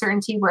whatever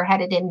uncertainty we're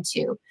headed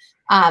into.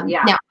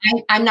 Now,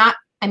 I'm not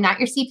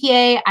your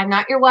CPA. I'm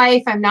not your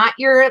wife. I'm not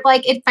your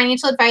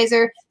financial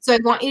advisor. So I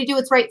want you to do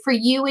what's right for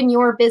you and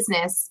your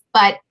business.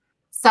 But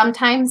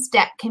sometimes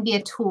debt can be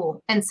a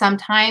tool. And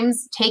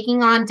sometimes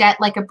taking on debt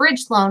like a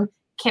bridge loan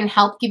can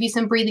help give you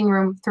some breathing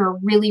room through a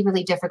really,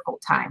 really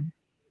difficult time.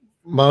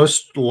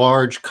 Most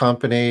large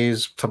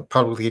companies,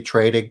 publicly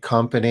traded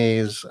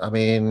companies, I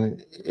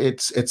mean,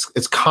 it's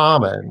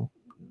common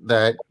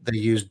that they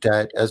use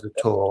debt as a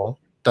tool.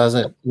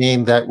 Doesn't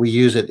mean that we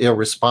use it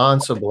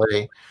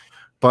irresponsibly,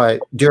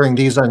 but during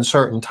these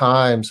uncertain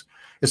times,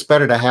 it's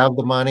better to have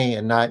the money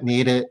and not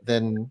need it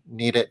than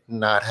need it and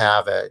not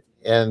have it.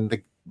 And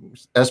the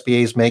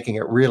SBA is making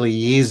it really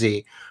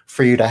easy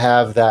for you to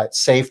have that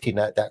safety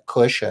net, that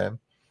cushion.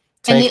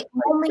 Like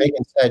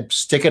Megan said,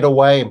 stick it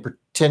away and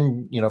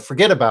pretend,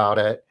 forget about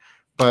it.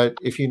 But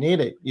if you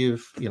need it, you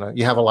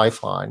have a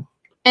lifeline.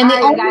 And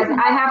guys,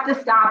 I have to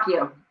stop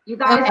you. You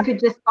guys could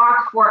just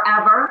talk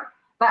forever,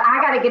 but I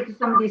got to get to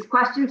some of these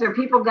questions or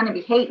people are going to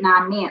be hating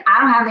on me and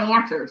I don't have the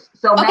answers.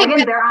 So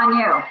Megan, they're on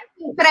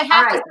you. But I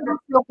have to say this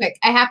real quick.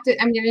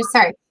 I'm just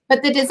sorry.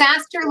 But the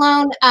disaster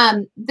loan,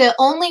 the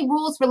only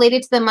rules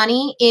related to the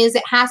money is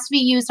it has to be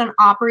used on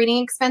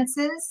operating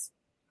expenses.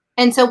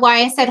 And so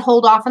why I said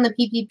hold off on the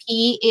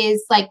PPP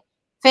is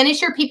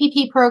finish your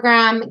PPP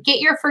program, get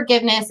your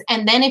forgiveness,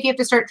 and then if you have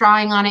to start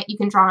drawing on it, you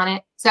can draw on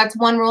it. So that's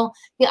one rule.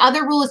 The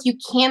other rule is you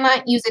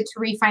cannot use it to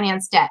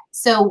refinance debt.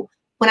 So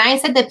when I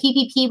said the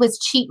PPP was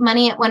cheap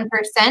money at 1%,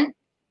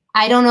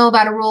 I don't know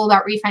about a rule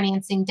about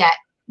refinancing debt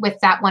with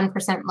that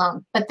 1%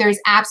 loan, but there's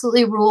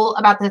absolutely a rule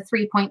about the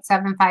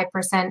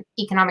 3.75%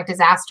 economic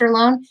disaster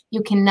loan.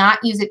 You cannot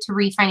use it to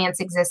refinance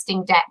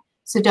existing debt.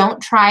 So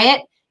don't try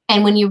it.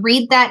 And when you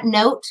read that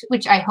note,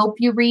 which I hope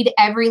you read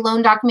every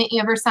loan document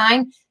you ever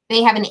sign,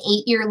 they have an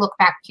 8-year look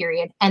back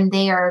period and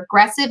they are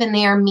aggressive and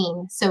they are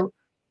mean. So,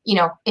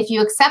 if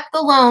you accept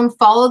the loan,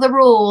 follow the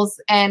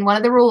rules. And one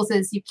of the rules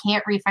is you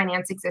can't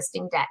refinance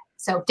existing debt.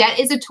 So debt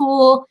is a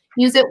tool,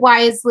 use it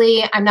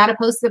wisely. I'm not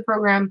opposed to the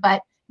program,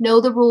 but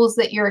know the rules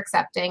that you're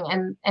accepting.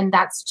 And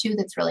that's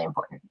that's really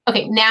important.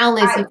 Okay, now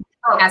Liz.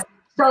 Right.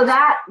 So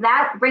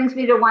that brings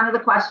me to one of the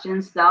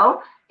questions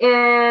though,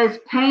 is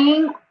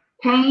paying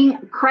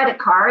credit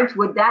cards,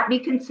 would that be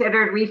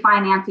considered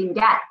refinancing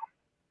debt?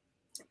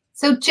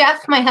 So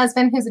Jeff, my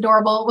husband, who's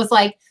adorable, was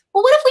like,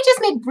 well, what if we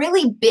just made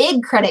really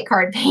big credit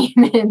card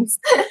payments?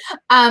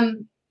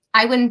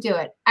 I wouldn't do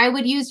it. I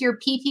would use your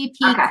PPP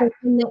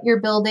cushion that you're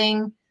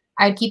building.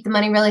 I'd keep the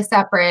money really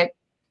separate.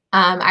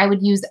 I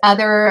would use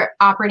other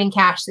operating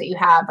cash that you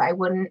have. I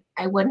wouldn't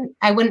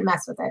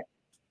mess with it.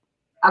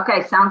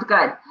 Okay, sounds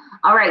good.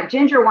 All right,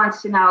 Ginger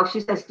wants to know,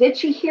 she says, did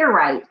she hear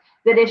right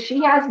that if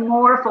she has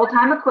more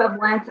full-time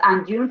equivalents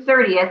on June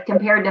 30th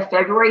compared to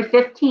February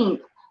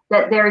 15th,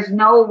 that there's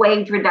no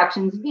wage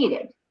reductions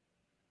needed?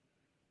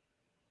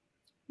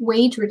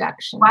 Wage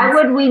reduction. Why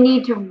would we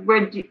need to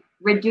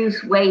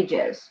reduce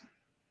wages?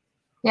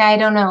 Yeah, I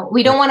don't know.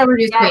 We don't want to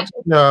reduce wages.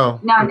 No,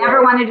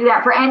 never want to do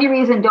that. For any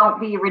reason,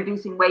 don't be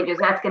reducing wages.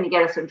 That's going to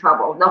get us in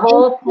trouble. The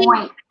whole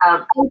point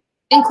of...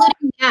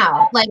 Including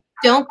now,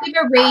 don't give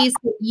a raise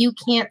that you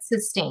can't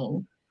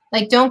sustain.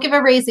 Don't give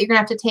a raise that you're going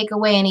to have to take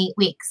away in 8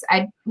 weeks.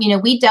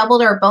 We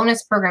doubled our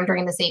bonus program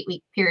during this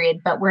 8-week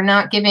period, but we're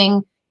not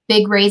giving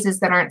big raises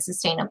that aren't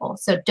sustainable.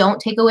 So don't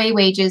take away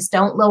wages.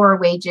 Don't lower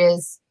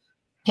wages.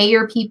 Pay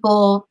your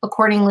people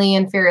accordingly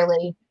and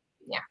fairly.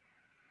 Yeah.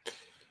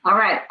 All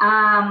right.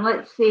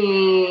 Let's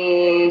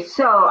see.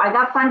 So I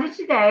got funded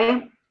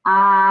today.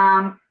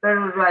 I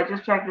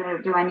just checked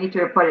it. Do I need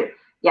to report it?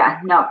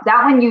 Yeah, no.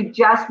 That one you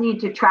just need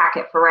to track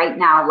it for right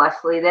now,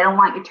 Leslie. They don't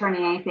want you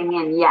turning anything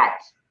in yet.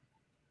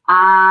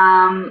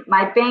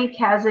 My bank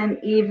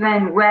hasn't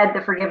even read the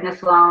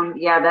forgiveness loan.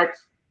 Yeah,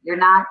 you're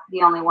not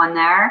the only one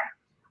there.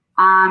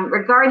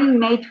 Regarding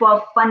May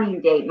 12th funding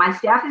date, my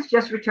staff has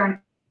just returned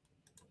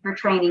for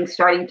training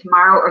starting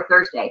tomorrow or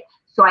Thursday.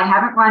 So I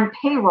haven't run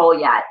payroll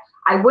yet.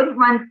 I wouldn't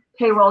run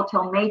payroll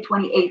till May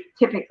 28th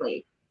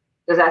typically.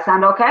 Does that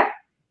sound okay?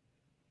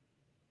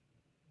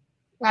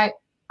 Right.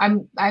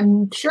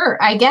 I'm sure,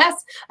 I guess.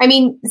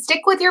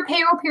 Stick with your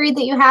payroll period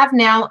that you have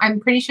now.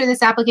 I'm pretty sure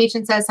this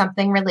application says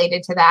something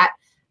related to that.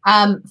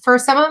 For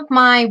some of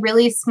my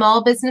really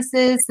small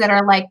businesses that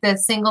are like the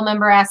single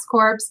member S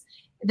Corps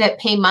that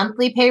pay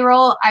monthly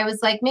payroll, I was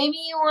like, maybe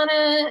you want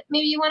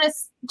to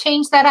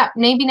change that up.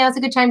 Maybe now's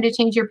a good time to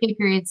change your pay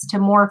periods to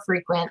more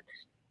frequent.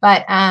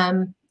 But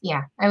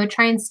yeah, I would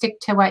try and stick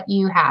to what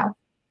you have.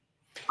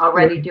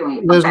 Already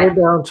doing. Liz, we're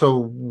down to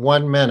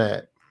 1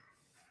 minute.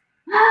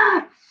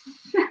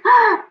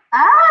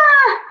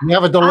 You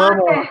have a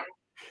dilemma. Okay.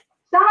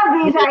 Some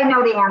of these I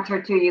know the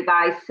answer to, you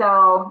guys.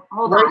 So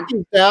hold on.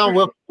 Down.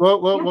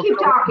 We'll keep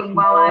talking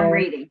while I'm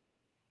reading.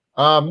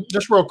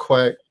 Just real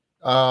quick.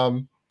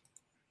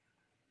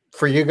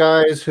 for you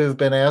guys who've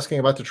been asking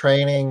about the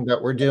training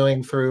that we're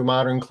doing through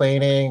Modern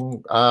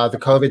Cleaning, the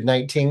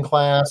COVID-19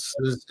 class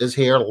is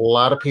here. A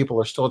lot of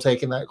people are still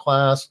taking that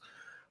class.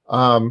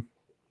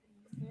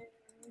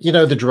 You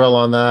know the drill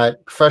on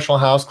that. Professional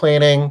house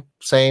cleaning,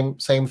 same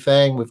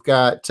thing. We've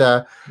got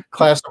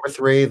class number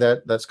 3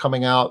 that's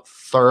coming out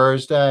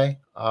Thursday.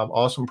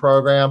 Awesome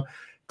program.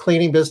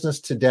 Cleaning Business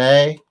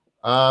Today.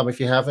 If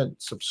you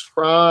haven't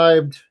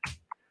subscribed,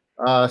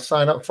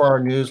 sign up for our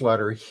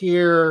newsletter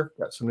here.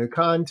 Got some new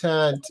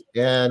content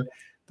and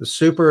the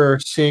super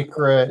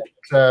secret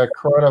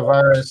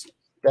coronavirus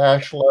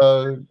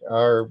load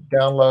or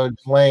downloads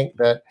link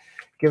that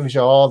gives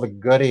you all the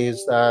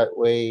goodies that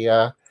we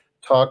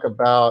talk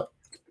about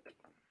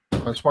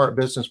on Smart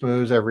Business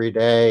Moves every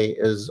day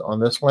is on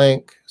this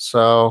link.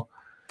 So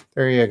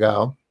there you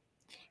go.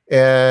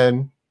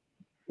 And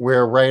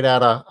we're right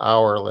at an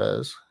hour,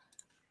 Liz.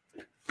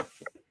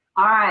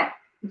 All right.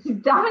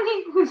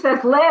 Dominique who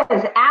says,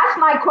 Liz, ask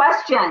my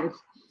questions.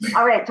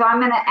 All right, so I'm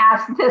going to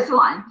ask this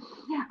one.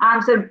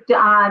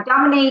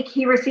 Dominique,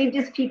 he received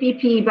his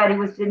PPP, but he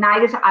was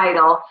denied his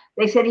EIDL.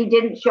 They said he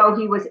didn't show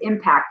he was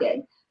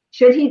impacted.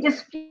 Should he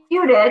dispute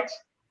it?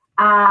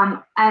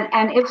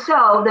 And if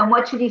so, then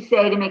what should he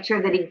say to make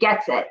sure that he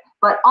gets it?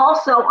 But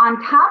also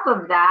on top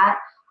of that,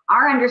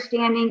 our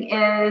understanding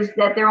is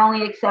that they're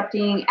only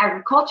accepting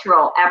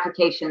agricultural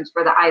applications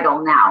for the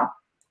EIDL now.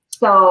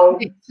 So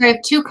I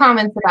have 2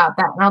 comments about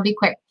that, and I'll be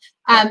quick.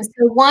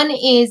 So one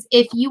is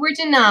if you were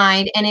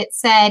denied and it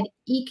said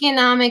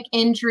economic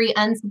injury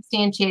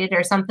unsubstantiated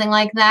or something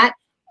like that,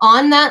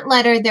 on that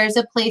letter, there's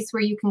a place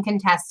where you can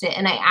contest it.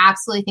 And I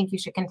absolutely think you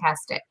should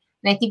contest it.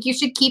 And I think you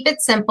should keep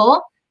it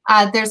simple.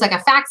 There's like a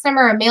fax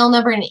number, a mail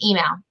number, and an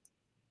email.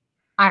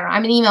 I don't know.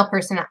 I'm an email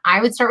person.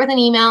 I would start with an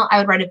email. I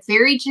would write a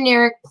very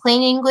generic,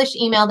 plain English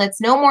email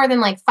that's no more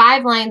than like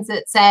 5 lines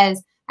that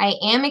says, I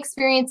am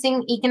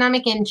experiencing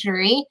economic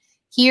injury.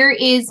 Here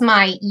is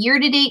my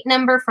year-to-date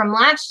number from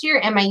last year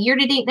and my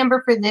year-to-date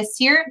number for this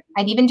year.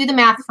 I'd even do the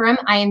math for him.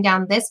 I am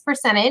down this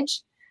percentage.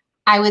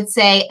 I would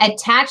say,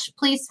 attached,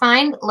 please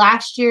find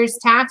last year's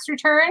tax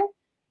return,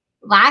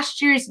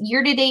 last year's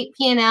year-to-date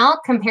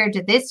P&L compared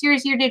to this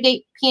year's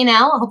year-to-date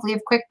P&L. Hopefully you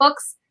have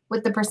QuickBooks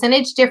with the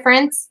percentage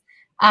difference.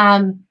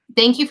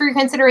 Thank you for your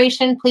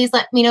consideration. Please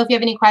let me know if you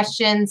have any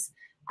questions.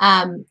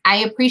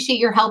 I appreciate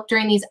your help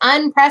during these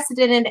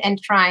unprecedented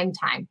and trying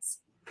times.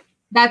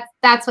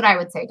 That's what I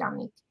would say,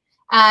 Dominique.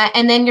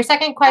 And then your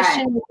second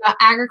question about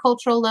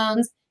agricultural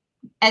loans,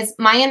 as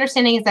my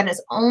understanding is that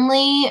it's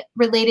only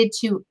related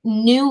to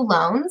new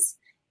loans.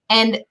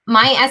 And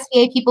my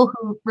SBA people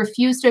who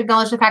refuse to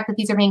acknowledge the fact that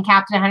these are being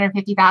capped at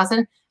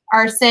 $150,000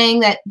 are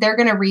saying that they're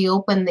going to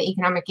reopen the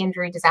economic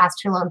injury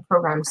disaster loan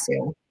program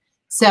soon.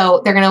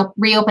 So they're going to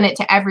reopen it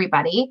to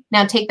everybody.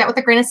 Now take that with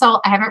a grain of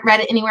salt. I haven't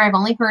read it anywhere. I've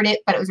only heard it,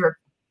 but it was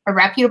a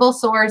reputable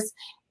source.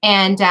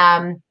 And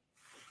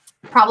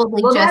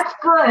probably that's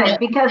good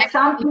because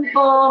some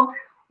people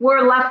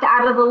were left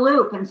out of the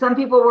loop and some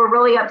people were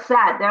really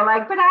upset. They're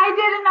like, but I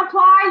didn't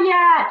apply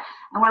yet.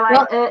 And we're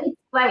like, it's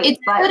late. It's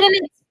good and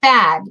it's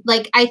bad.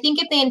 Like, I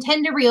think if they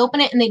intend to reopen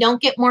it and they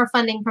don't get more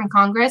funding from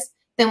Congress,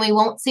 then we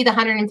won't see the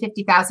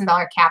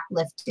 $150,000 cap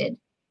lifted.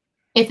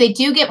 If they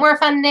do get more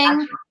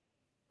funding,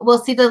 we'll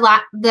see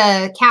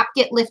the cap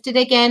get lifted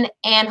again,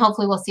 and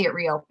hopefully we'll see it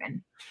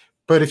reopen.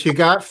 But if you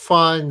got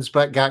funds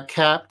but got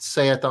capped,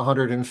 say at the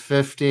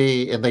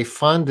 150, and they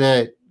fund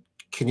it,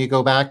 can you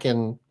go back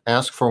and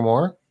ask for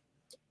more?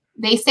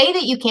 They say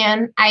that you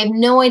can. I have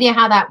no idea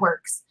how that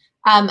works.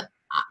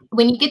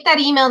 When you get that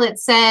email that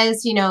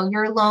says, you know,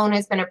 your loan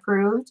has been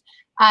approved,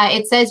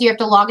 it says you have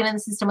to log into the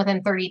system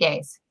within 30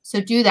 days. So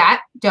do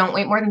that. Don't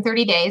wait more than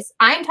 30 days.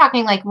 I'm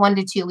talking like 1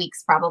 to 2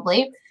 weeks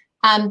probably.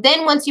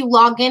 Then once you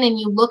log in and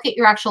you look at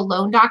your actual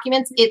loan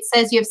documents, it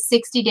says you have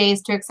 60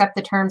 days to accept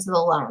the terms of the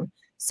loan.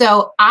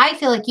 So I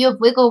feel like you have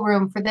wiggle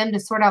room for them to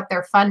sort out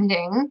their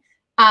funding.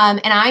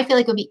 And I feel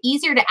like it would be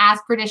easier to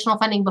ask for additional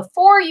funding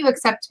before you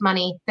accept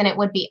money than it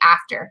would be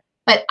after.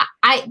 But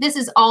this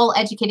is all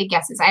educated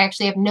guesses. I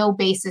actually have no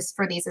basis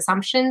for these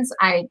assumptions.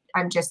 I'm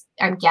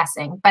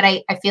guessing, but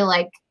I feel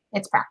like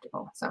it's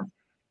practical. So.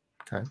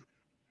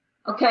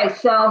 Okay,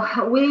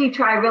 so we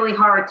try really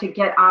hard to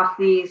get off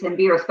these and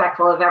be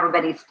respectful of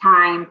everybody's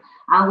time.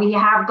 We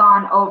have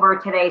gone over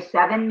today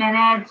 7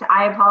 minutes.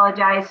 I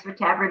apologize to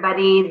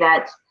everybody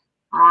that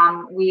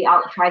we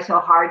try so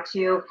hard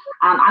to.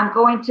 I'm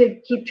going to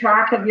keep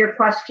track of your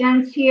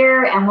questions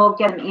here and we'll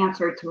get them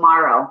answered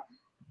tomorrow.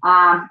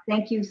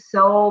 Thank you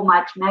so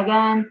much,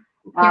 Megan.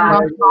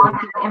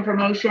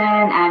 Information,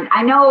 and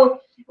I know,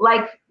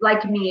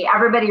 like me,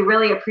 everybody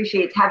really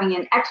appreciates having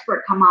an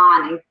expert come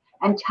on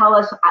and tell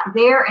us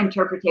their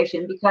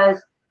interpretation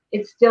because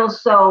it's still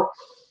so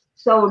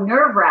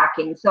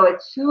nerve-wracking. So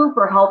it's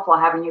super helpful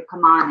having you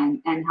come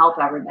on and help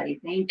everybody.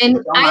 Thank you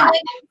so much. I like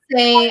to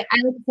say,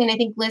 and I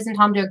think Liz and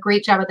Tom do a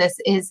great job of this,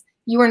 is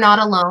you are not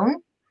alone.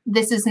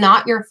 This is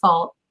not your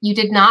fault. You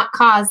did not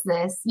cause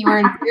this. You are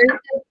in very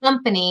good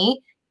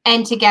company,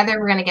 and together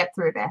we're going to get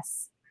through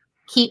this.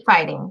 keep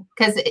fighting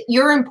because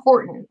you're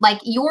important. Like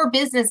your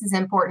business is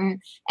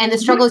important and the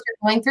struggles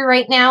you're going through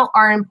right now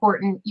are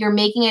important. You're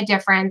making a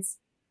difference.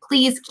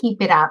 Please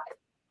keep it up.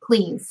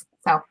 Please.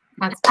 So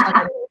that's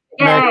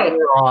Meg,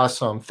 you're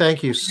awesome.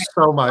 Thank you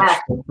so much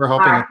for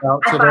helping us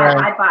out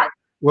today. High five.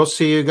 We'll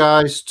see you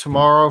guys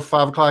tomorrow,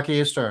 5 o'clock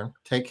Eastern.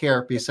 Take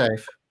care. Be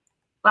safe.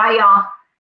 Bye, y'all.